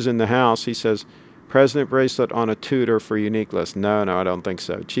 Mr. Q's in the house. He says, President bracelet on a Tudor for unique list. No, I don't think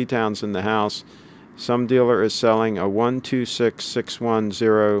so. Cheetown's in the house. Some dealer is selling a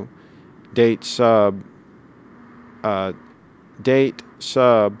 126610 date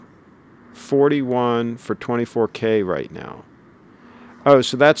sub 41 for 24K right now. Oh,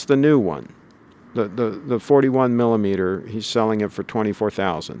 so that's the new one. The 41 millimeter, he's selling it for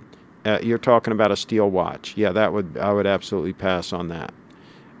 24,000. You're talking about a steel watch. Yeah, I would absolutely pass on that.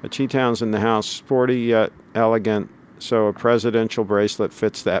 Cheetown's in the house, sporty yet elegant, so a presidential bracelet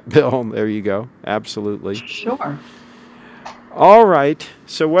fits that bill. There you go. Absolutely. Sure. All right.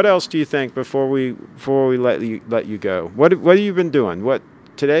 So what else do you think before we let you go? What have you been doing?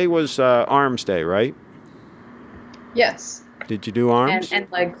 Today was Arms Day, right? Yes. Did you do arms?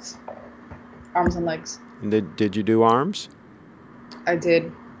 And legs. Arms and legs. And did you do arms? I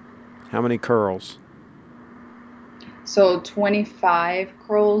did. How many curls? So 25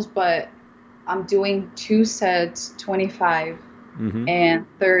 curls, but I'm doing 2 sets, 25 and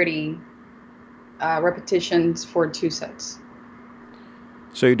 30 repetitions for 2 sets.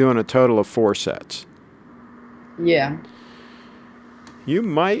 So you're doing a total of 4 sets. Yeah. You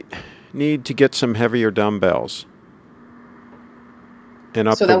might need to get some heavier dumbbells and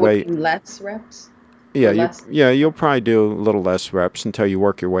up So the that weight. would be less reps? Yeah, you'll probably do a little less reps until you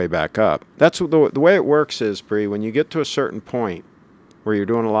work your way back up. That's the way it works is, Bree, when you get to a certain point where you're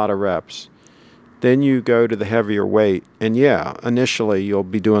doing a lot of reps, then you go to the heavier weight. And yeah, initially you'll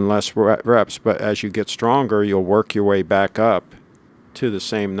be doing less reps, but as you get stronger, you'll work your way back up to the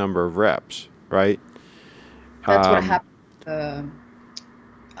same number of reps, right? That's what happened with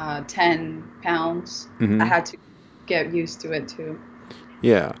the 10 pounds. I had to get used to it too.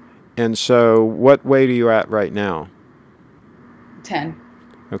 Yeah. And so what weight are you at right now? 10.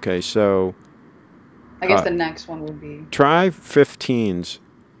 Okay, so I guess the next one would be. Try 15s.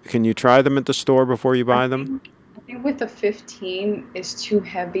 Can you try them at the store before you buy them? I think with the 15 is too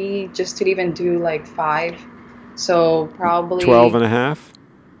heavy just to even do like 5. So 12 probably, and a half?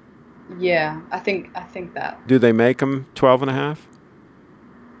 yeah, I think that. Do they make them 12 and a half?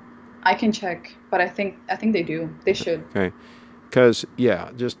 I can check, but I think they do. They should. Okay. Because,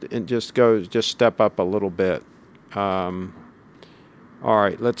 yeah, just step up a little bit. All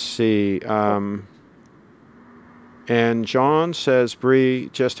right, let's see. And John says, Bree,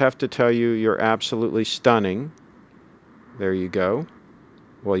 just have to tell you, you're absolutely stunning. There you go.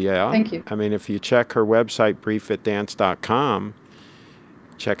 Well, yeah. Thank you. I mean, if you check her website, briefitdance.com,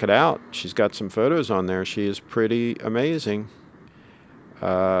 check it out. She's got some photos on there. She is pretty amazing.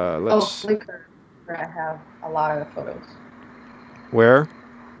 Oh, Let's. Flickr, where I have a lot of photos. Where?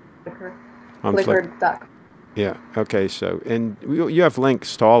 Flickr, On Flick. Flickr.com. Yeah. Okay. So, and you have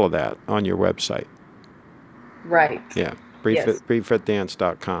links to all of that on your website. Right. Yeah. Yes.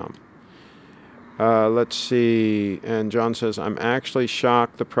 Briefitdance.com. Let's see. And John says, I'm actually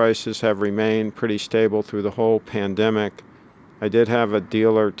shocked the prices have remained pretty stable through the whole pandemic. I did have a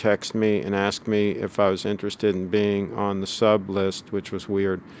dealer text me and ask me if I was interested in being on the sub list, which was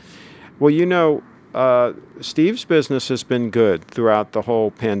weird. Well, Steve's business has been good throughout the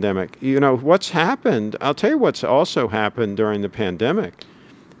whole pandemic. You know, what's happened, I'll tell you what's also happened during the pandemic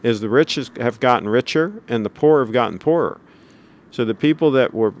is the rich have gotten richer and the poor have gotten poorer. So the people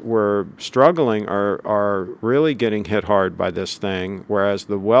that were struggling are really getting hit hard by this thing, whereas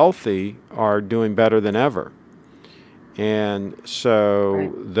the wealthy are doing better than ever. And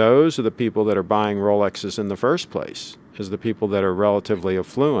so those are the people that are buying Rolexes in the first place, is the people that are relatively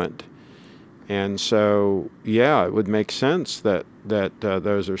affluent. And so, yeah, it would make sense that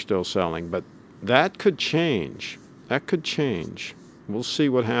those are still selling. But that could change. That could change. We'll see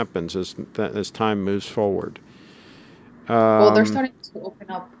what happens as time moves forward. Well, they're starting to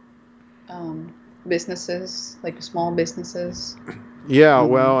open up businesses, like small businesses. Yeah,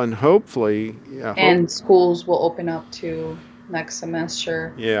 well, and hopefully, And schools will open up to next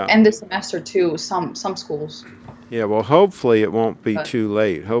semester. Yeah. And this semester too, some schools. Yeah, well, hopefully it won't be too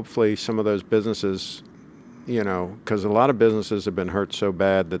late. Hopefully some of those businesses, because a lot of businesses have been hurt so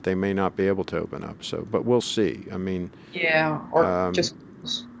bad that they may not be able to open up. So, but we'll see. I mean, yeah, or just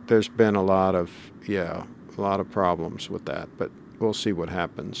there's been a lot of problems with that, but we'll see what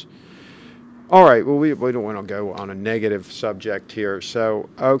happens. All right, well, we don't want to go on a negative subject here. So,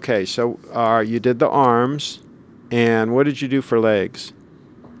 okay, so you did the arms, and what did you do for legs?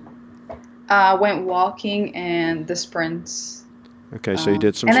 Went walking and the sprints. Okay, so you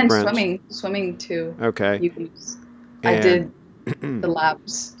did some sprints. And then swimming too. Okay. I did the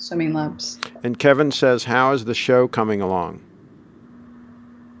laps, swimming laps. And Kevin says, how is the show coming along?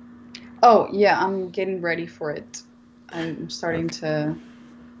 Oh, yeah, I'm getting ready for it. I'm starting to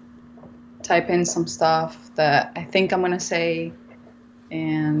type in some stuff that I think I'm going to say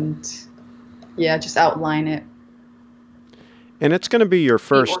and, yeah, just outline it. And it's going to be your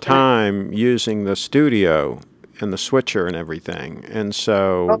first time using the studio and the switcher and everything. And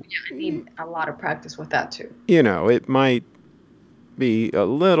so... Oh, yeah, I need a lot of practice with that, too. It might be a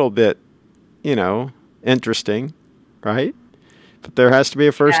little bit, interesting, right? But there has to be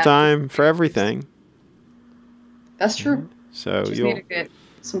a first time for everything. That's true. So just need to get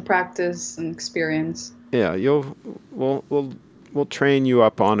some practice and experience. Yeah, we'll train you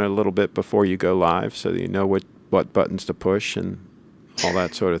up on it a little bit before you go live, so that you know what buttons to push and all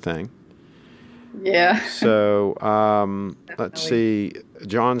that sort of thing. Yeah. So let's see.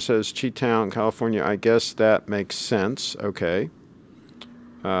 John says Cheetown, California. I guess that makes sense. Okay.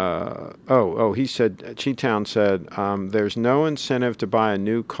 He said, Cheetown said, there's no incentive to buy a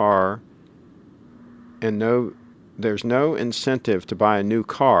new car and there's no incentive to buy a new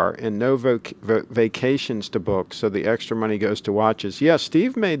car and no vacations to book, so the extra money goes to watches. Yeah,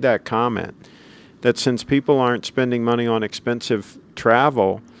 Steve made that comment, that since people aren't spending money on expensive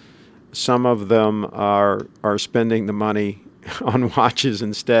travel, some of them are spending the money on watches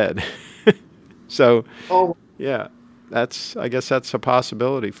instead. So, yeah. I guess that's a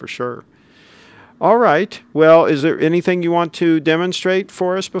possibility for sure. All right. Well, is there anything you want to demonstrate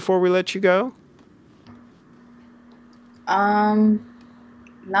for us before we let you go?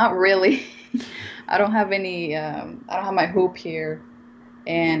 Not really. I don't have any, I don't have my hoop here,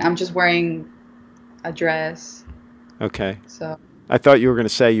 and I'm just wearing a dress. Okay. So. I thought you were going to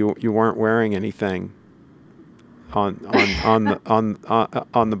say you weren't wearing anything on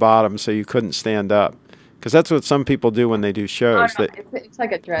the bottom, so you couldn't stand up. Because that's what some people do when they do shows. Oh, no, it's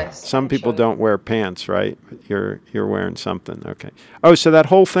like a dress. Some people don't wear pants, right? But you're wearing something. Okay. Oh, so that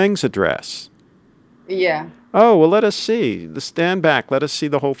whole thing's a dress. Yeah. Oh, well, let us see. Stand back. Let us see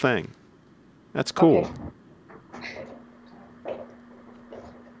the whole thing. That's cool. Okay.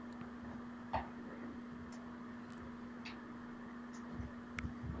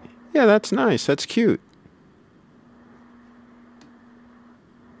 Yeah, that's nice. That's cute.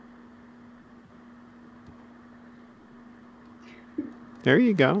 There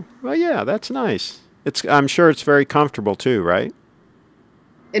you go. Well, yeah, that's nice. I'm sure it's very comfortable too, right?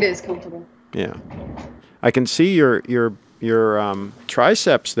 It is comfortable. Yeah. I can see your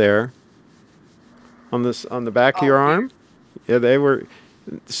triceps there on the back of your Oh, here. arm. Yeah, they were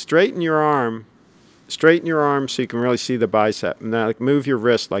straighten your arm. Straighten your arm so you can really see the bicep. Now, like, move your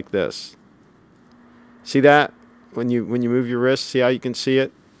wrist like this. See that? When you move your wrist, see how you can see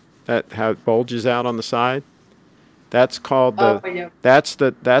it? That how it bulges out on the side? That's called Oh, the yeah. that's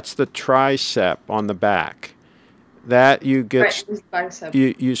the tricep on the back. That you Right. get This bicep.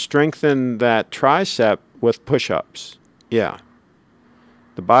 you strengthen that tricep with push-ups. Yeah.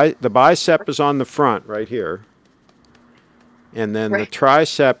 The bicep is on the front right here, and then the Right.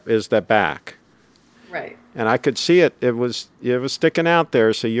 tricep is the back. Right. And I could see it. It was sticking out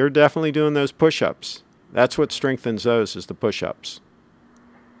there. So you're definitely doing those push-ups. That's what strengthens those is the push-ups.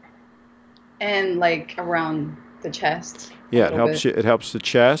 And like around the chest a Yeah, it little helps bit. you. It helps the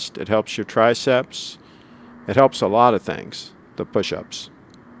chest. It helps your triceps. It helps a lot of things. The push-ups.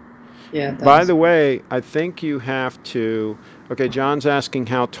 Yeah, it By does. the way, I think you have to. Okay, John's asking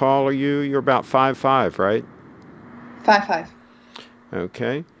how tall are you? You're about 5'5", right? 5'5".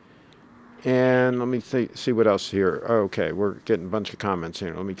 Okay. And let me see what else here. Okay, we're getting a bunch of comments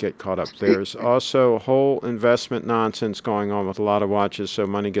here. Let me get caught up. There's also a whole investment nonsense going on with a lot of watches, so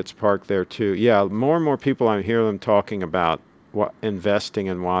money gets parked there too. Yeah, more and more people, I hear them talking about investing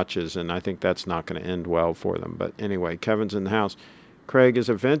in watches, and I think that's not going to end well for them. But anyway, Kevin's in the house. Craig, is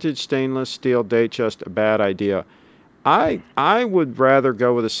a vintage stainless steel Datejust a bad idea? I would rather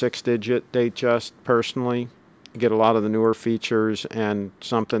go with a 6-digit Datejust personally. Get a lot of the newer features and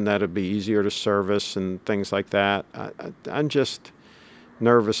something that'd be easier to service and things like that. I'm just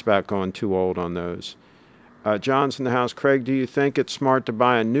nervous about going too old on those. John's in the house. Craig, do you think it's smart to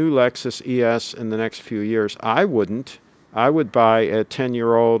buy a new Lexus ES in the next few years? I wouldn't. I would buy a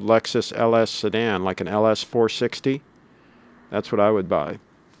 10-year-old Lexus LS sedan, like an LS 460. That's what I would buy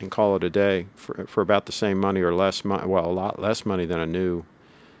and call it a day for about the same money or less money. Well, a lot less money than a new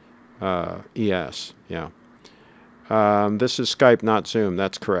ES. Yeah. This is Skype, not Zoom.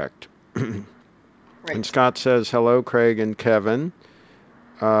 That's correct. And Right. Scott says, hello, Craig and Kevin.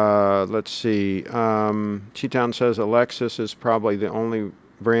 Let's see. Cheetown says, Alexis is probably the only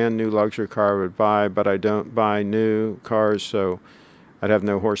brand new luxury car I would buy, but I don't buy new cars, so I'd have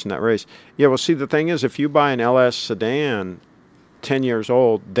no horse in that race. Yeah, well, see, the thing is, if you buy an LS sedan, 10 years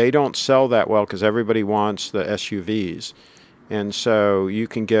old, they don't sell that well because everybody wants the SUVs. And so you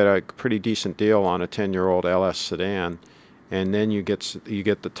can get a pretty decent deal on a 10-year-old LS sedan, and then you get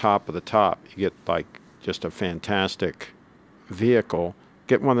the top of the top. You get like just a fantastic vehicle.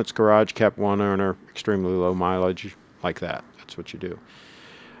 Get one that's garage kept, one owner, extremely low mileage, like that. That's what you do.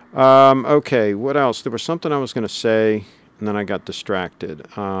 Okay, what else? There was something I was going to say, and then I got distracted.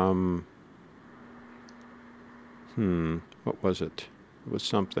 What was it? It was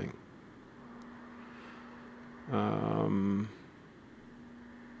something.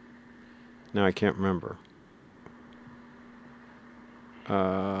 Now I can't remember.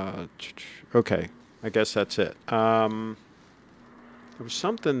 Okay, I guess that's it. There was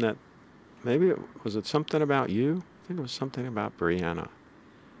something that was it something about you? I think it was something about Brianna,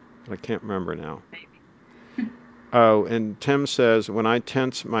 but I can't remember now. Oh, and Tim says, when I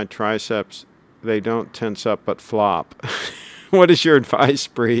tense my triceps, they don't tense up but flop. What is your advice,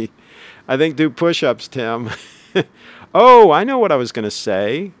 Bree? I think do push-ups, Tim. Oh, I know what I was going to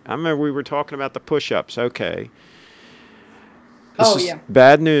say. I remember we were talking about the push-ups. Okay. This Oh, is yeah.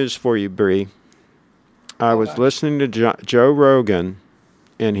 bad news for you, Bree. I Oh, was gosh. listening to Joe Rogan,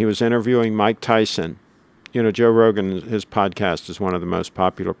 and he was interviewing Mike Tyson. You know, Joe Rogan, his podcast is one of the most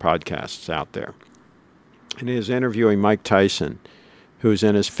popular podcasts out there. And he was interviewing Mike Tyson, who's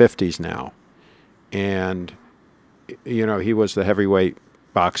in his 50s now. And, you know, he was the heavyweight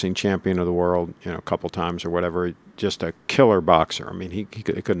boxing champion of the world, you know, a couple times or whatever. Just a killer boxer. I mean, he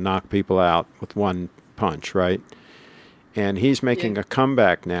could knock people out with one punch, right? And he's making Yeah. a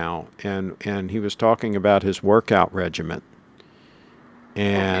comeback now. And he was talking about his workout regimen. Okay.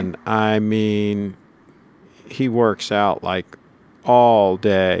 And, I mean, he works out like all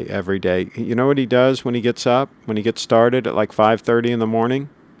day, every day. You know what he does when he gets up, when he gets started at like 5:30 in the morning?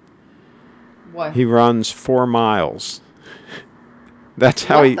 What? He runs 4 miles. That's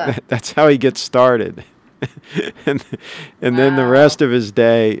how What he the? that's how he gets started. and and then the Wow. rest of his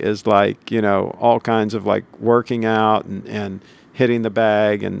day is like, you know, all kinds of like working out and hitting the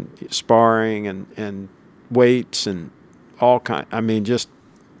bag and sparring and weights and all kind. I mean, just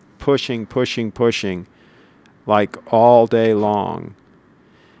pushing, pushing, pushing, like all day long.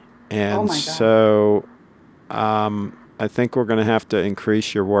 Oh And my God. so I think we're going to have to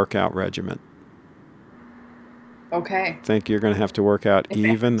increase your workout regimen. Okay. I think you're going to have to work out If it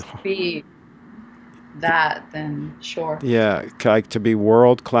even, has to be that, then sure. yeah, like to be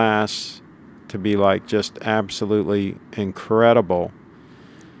world class, to be like just absolutely incredible.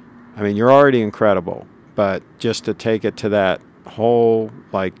 I mean, you're already incredible, but just to take it to that whole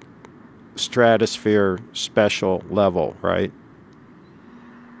like stratosphere special level, right?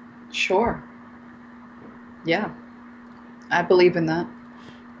 Sure. Yeah. I believe in that.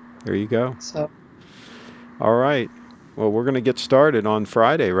 There you go. So All right. Well, we're going to get started on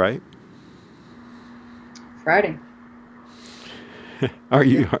Friday, right? Friday. Are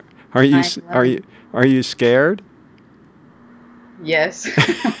Yeah. you are you Nine are you 11. are you scared? Yes.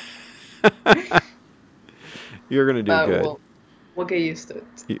 You're going to do But good. we'll get used to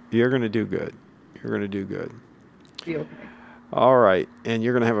it. You're going to do good. You're going to do good. Be okay. All right. And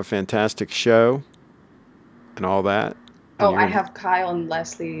you're going to have a fantastic show and all that. And Oh, you're I going to have Kyle and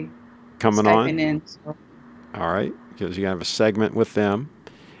Leslie coming on. Skyping in. So All right. Because you have a segment with them.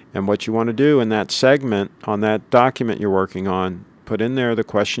 And what you want to do in that segment, on that document you're working on, put in there the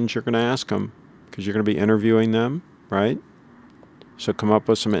questions you're going to ask them, because you're going to be interviewing them, right? So come up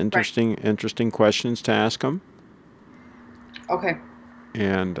with some right. interesting questions to ask them. Okay.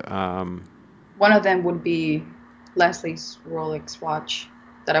 And One of them would be Leslie's Rolex watch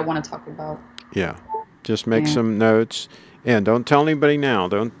that I want to talk about. yeah, just make And some notes. And don't tell anybody now.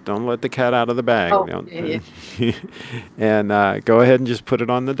 Don't let the cat out of the bag. oh, yeah, yeah. And go ahead and just put it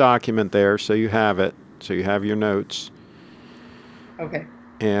on the document there, so you have it, so you have your notes. Okay.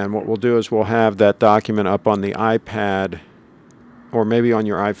 And what we'll do is we'll have that document up on the iPad, or maybe on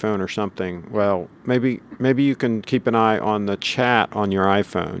your iPhone or something. Well, maybe you can keep an eye on the chat on your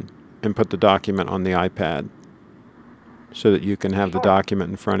iPhone and put the document on the iPad, so that you can have the Sure.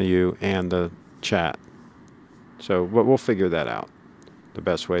 document in front of you and the chat. So we'll figure that out, the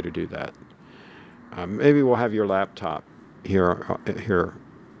best way to do that. Maybe we'll have your laptop here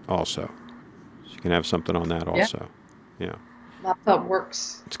also, so you can have something on that Yeah. also. Yeah, Laptop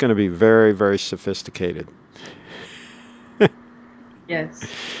works. it's going to be very, very sophisticated. Yes.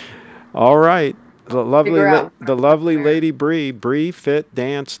 All right. Figure out The what lovely to wear. Lady Bree,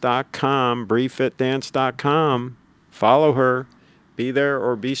 BreeFitDance.com, BreeFitDance.com. Follow her. Be there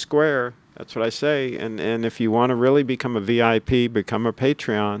or be square. That's what I say. And if you want to really become a VIP, become a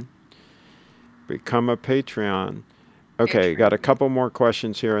Patreon. Become a Patreon. Okay, got a Patreon. couple more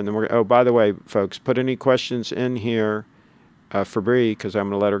questions here, and then oh, by the way, folks, put any questions in here for Bree, because I'm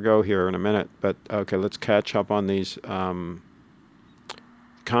going to let her go here in a minute. But okay, let's catch up on these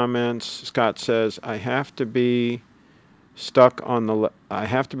comments. Scott says, I have to be stuck on the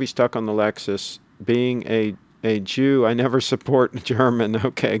Lexus. Being a Jew, I never support German.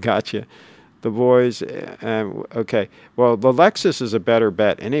 Okay, gotcha. The boys, okay. Well, the Lexus is a better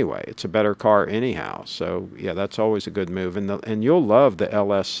bet anyway. It's a better car anyhow. So yeah, that's always a good move. And you'll love the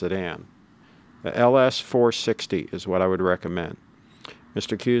LS sedan. The LS 460 is what I would recommend.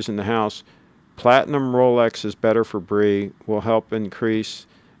 Mr. Q's in the house. Platinum Rolex is better for Bree. Will help increase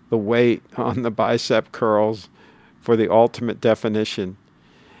the weight on the bicep curls for the ultimate definition.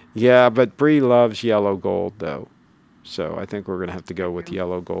 Yeah, but Bree loves yellow gold though. So I think we're going to have to go with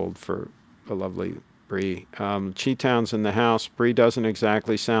yellow gold for the lovely Bree. Cheetown's in the house. Bree doesn't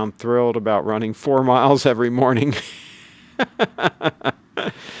exactly sound thrilled about running 4 miles every morning.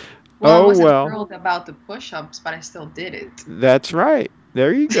 Well, I Oh, wasn't well. thrilled about the push-ups, but I still did it. That's right.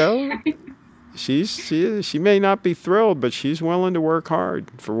 There you go. She may not be thrilled, but she's willing to work hard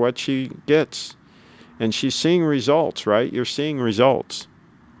for what she gets. And she's seeing results, right? You're seeing results.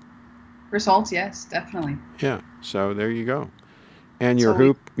 Results, yes, definitely. Yeah. So there you go. And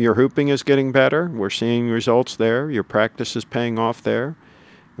So your hooping is getting better. We're seeing results there. Your practice is paying off there.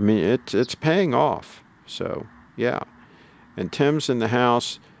 I mean, it's paying off. So yeah. And Tim's in the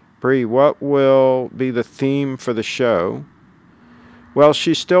house. Bree, what will be the theme for the show? Well,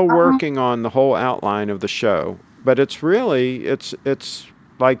 she's still working on the whole outline of the show, but it's really it's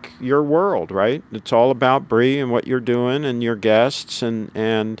like your world, right? It's all about Bree and what you're doing and your guests,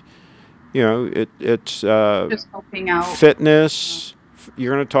 and you know it's just helping out, fitness.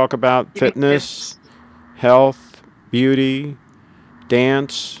 You're going to talk about giving fitness, tips. health, beauty,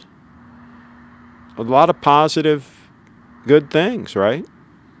 dance, a lot of positive, good things, right?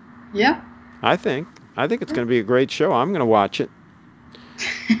 Yeah. I think it's going to be a great show. I'm going to watch it.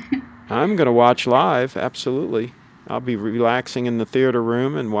 I'm going to watch live, absolutely. I'll be relaxing in the theater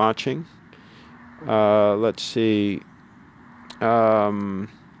room and watching. Let's see.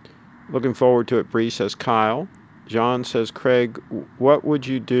 Looking forward to it, Bree, says Kyle. John says, Craig, what would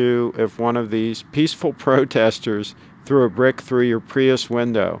you do if one of these peaceful protesters threw a brick through your Prius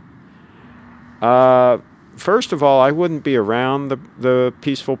window? First of all, I wouldn't be around the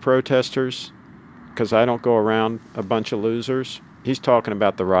peaceful protesters because I don't go around a bunch of losers. He's talking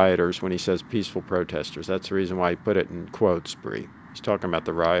about the rioters when he says peaceful protesters. That's the reason why he put it in quotes, Bree. He's talking about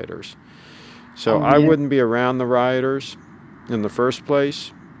the rioters. So Oh, I yeah. wouldn't be around the rioters in the first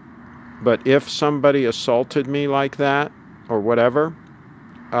place. But if somebody assaulted me like that or whatever,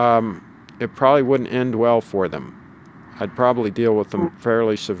 it probably wouldn't end well for them. I'd probably deal with them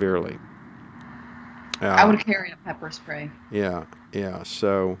fairly severely. I would carry a pepper spray. Yeah, yeah.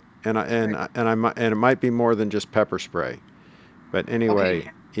 So, and it might be more than just pepper spray. But anyway,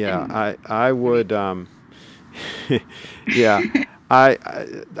 Okay. yeah, I would, yeah,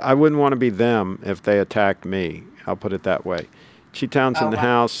 I wouldn't want to be them if they attacked me. I'll put it that way. Cheetowns in Oh, the wow.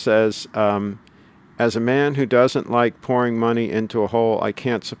 house says, as a man who doesn't like pouring money into a hole, I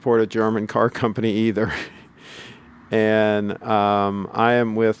can't support a German car company either. And I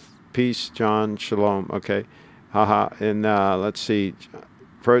am with peace, John. Shalom. Okay, haha. And let's see,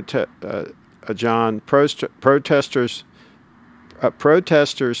 John. Protester's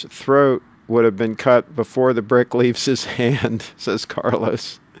throat would have been cut before the brick leaves his hand, says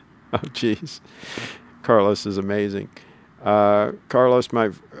Carlos. Oh, jeez. Carlos is amazing. Carlos,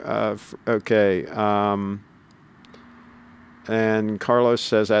 okay. And Carlos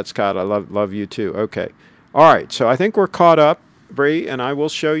says, that's Scott. I love you too. Okay. All right. So I think we're caught up, Bree, and I will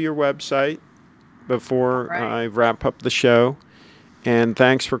show your website before I wrap up the show. And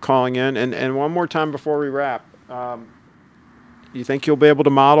thanks for calling in. And one more time before we wrap. You think you'll be able to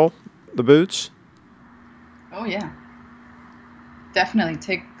model the boots? Oh, yeah. Definitely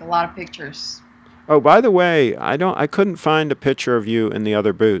take a lot of pictures. Oh, by the way, I couldn't find a picture of you in the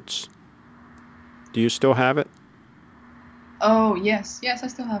other boots. Do you still have it? Oh, yes. Yes, I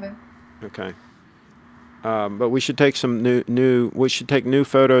still have it. Okay. But we should take some we should take new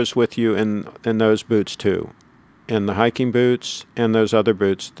photos with you in those boots too. In the hiking boots and those other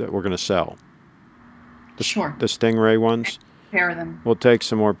boots that we're going to sell. Sure. The Stingray ones. Pair them. We'll take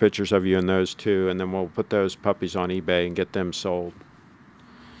some more pictures of you in those too, and then we'll put those puppies on eBay and get them sold.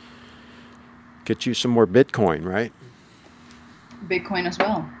 Get you some more Bitcoin, right? Bitcoin as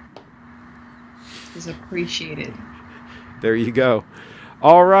well is appreciated. There you go.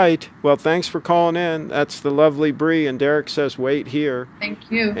 All right. Well, thanks for calling in. That's the lovely Bree. And Derek says, wait here.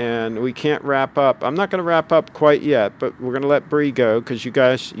 Thank you. And we can't wrap up. I'm not going to wrap up quite yet, but we're going to let Bree go because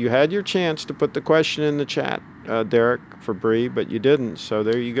you had your chance to put the question in the chat, Derek, for Bree, but you didn't. So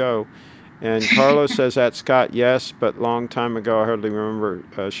there you go. And Carlos says, that's Scott, yes, but long time ago, I hardly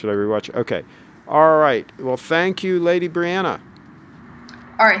remember. Should I rewatch? Okay. All right. Well, thank you, Lady Brianna.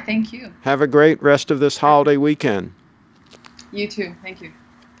 All right. Thank you. Have a great rest of this holiday weekend. You too. Thank you.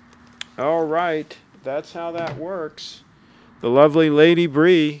 All right. That's how that works. The lovely Lady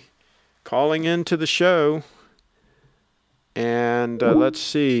Bree calling into the show. And let's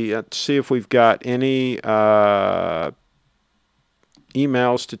see if we've got any emails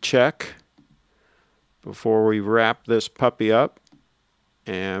to check before we wrap this puppy up.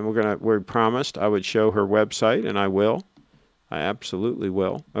 And we promised I would show her website, and I will. I absolutely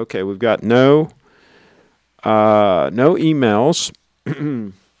will. Okay, we've got no emails.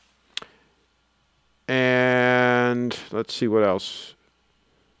 And let's see what else.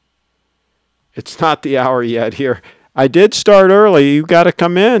 It's not the hour yet here. I did start early. You got to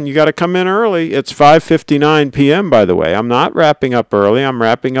come in. You got to come in early. It's 5:59 p.m., by the way. I'm not wrapping up early. I'm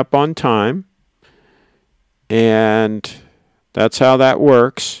wrapping up on time. And that's how that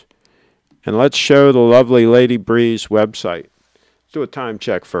works. And let's show the lovely Lady Bree's website. Let's do a time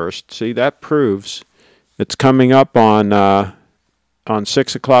check first. See, that proves it's coming up on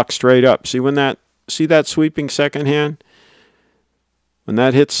 6 o'clock straight up. See that sweeping second hand? When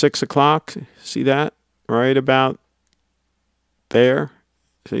that hits 6 o'clock, see that? Right about there.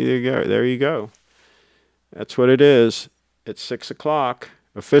 See, there you go. There you go. That's what it is. It's 6 o'clock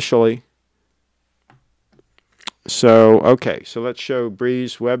officially. So, okay. So let's show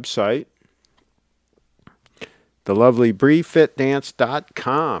Bree's website. The lovely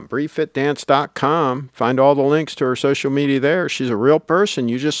BreeFitDance.com. BreeFitDance.com. Find all the links to her social media there. She's a real person.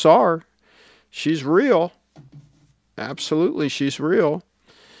 You just saw her. She's real. Absolutely, she's real.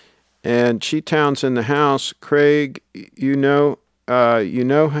 And Cheetown's in the house. Craig, you know how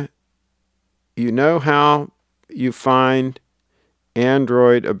you find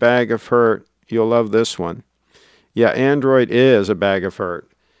Android a bag of hurt. You'll love this one. Yeah, Android is a bag of hurt.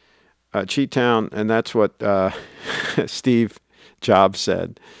 Cheetown, and that's what Steve Jobs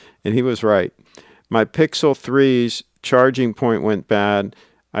said. And he was right. My Pixel 3's charging point went bad.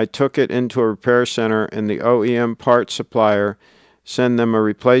 I took it into a repair center, and the OEM parts supplier send them a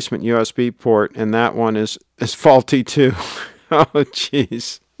replacement USB port, and that one is faulty too. Oh,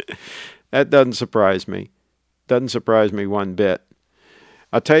 jeez. That doesn't surprise me. Doesn't surprise me one bit.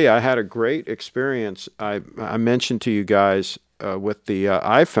 I'll tell you, I had a great experience. I mentioned to you guys with the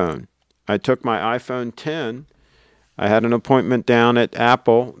iPhone. I took my iPhone 10. I had an appointment down at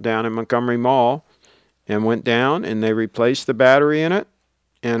Apple down in Montgomery Mall and went down, and they replaced the battery in it,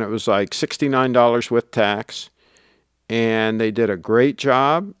 and it was like $69 with tax. And they did a great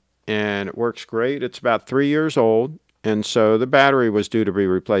job, and it works great. It's about 3 years old, and so the battery was due to be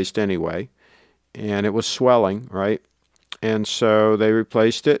replaced anyway, and it was swelling, right? And so they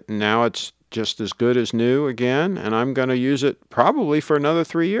replaced it, and now it's just as good as new again, and I'm going to use it probably for another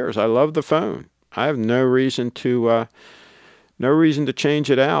 3 years. I love the phone. I have no reason to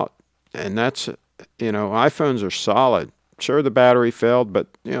change it out, and that's, iPhones are solid. Sure, the battery failed, but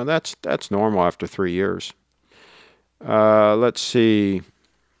that's normal after 3 years. Let's see.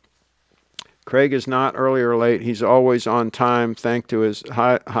 Craig is not early or late. He's always on time, thanks to his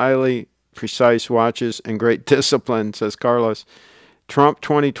highly precise watches and great discipline, says Carlos. Trump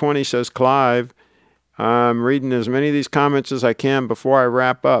 2020, says Clive. I'm reading as many of these comments as I can before I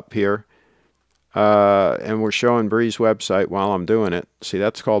wrap up here. And we're showing Bree's website while I'm doing it. See,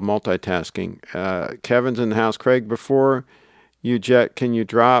 that's called multitasking. Kevin's in the house. Craig, before you jet, can you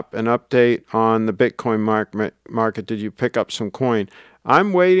drop an update on the Bitcoin market? Did you pick up some coin?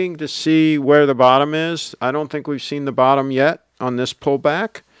 I'm waiting to see where the bottom is. I don't think we've seen the bottom yet on this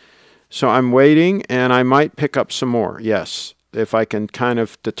pullback. So I'm waiting, and I might pick up some more, yes, if I can kind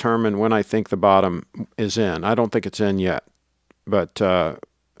of determine when I think the bottom is in. I don't think it's in yet. But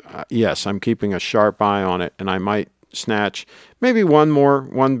yes, I'm keeping a sharp eye on it, and I might snatch maybe one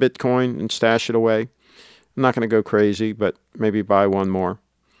Bitcoin and stash it away. I'm not going to go crazy, but maybe buy one more.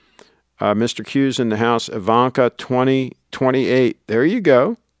 Mr. Q's in the house. Ivanka 2028. There you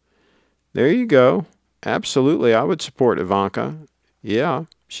go. There you go. Absolutely, I would support Ivanka. Yeah,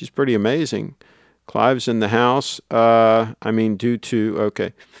 she's pretty amazing. Clive's in the house. Okay.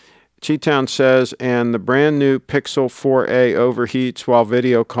 Cheetown says, and the brand new Pixel 4a overheats while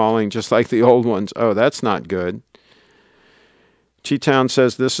video calling just like the old ones. Oh, that's not good. Cheetown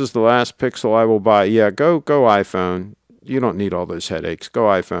says, this is the last Pixel I will buy. Yeah, go iPhone. You don't need all those headaches. Go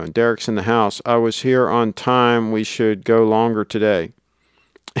iPhone. Derek's in the house. I was here on time. We should go longer today.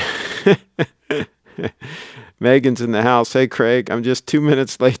 Megan's in the house. Hey, Craig, I'm just 2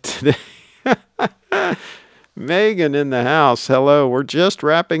 minutes late today. Megan in the house. Hello. We're just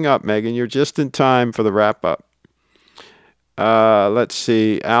wrapping up, Megan. You're just in time for the wrap up. Let's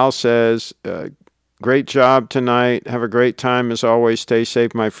see. Al says, great job tonight. Have a great time as always. Stay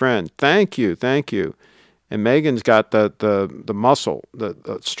safe, my friend. Thank you. Thank you. And Megan's got the muscle,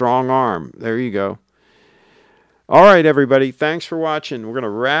 the strong arm. There you go. All right, everybody. Thanks for watching. We're going to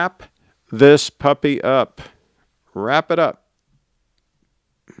wrap this puppy up. Wrap it up.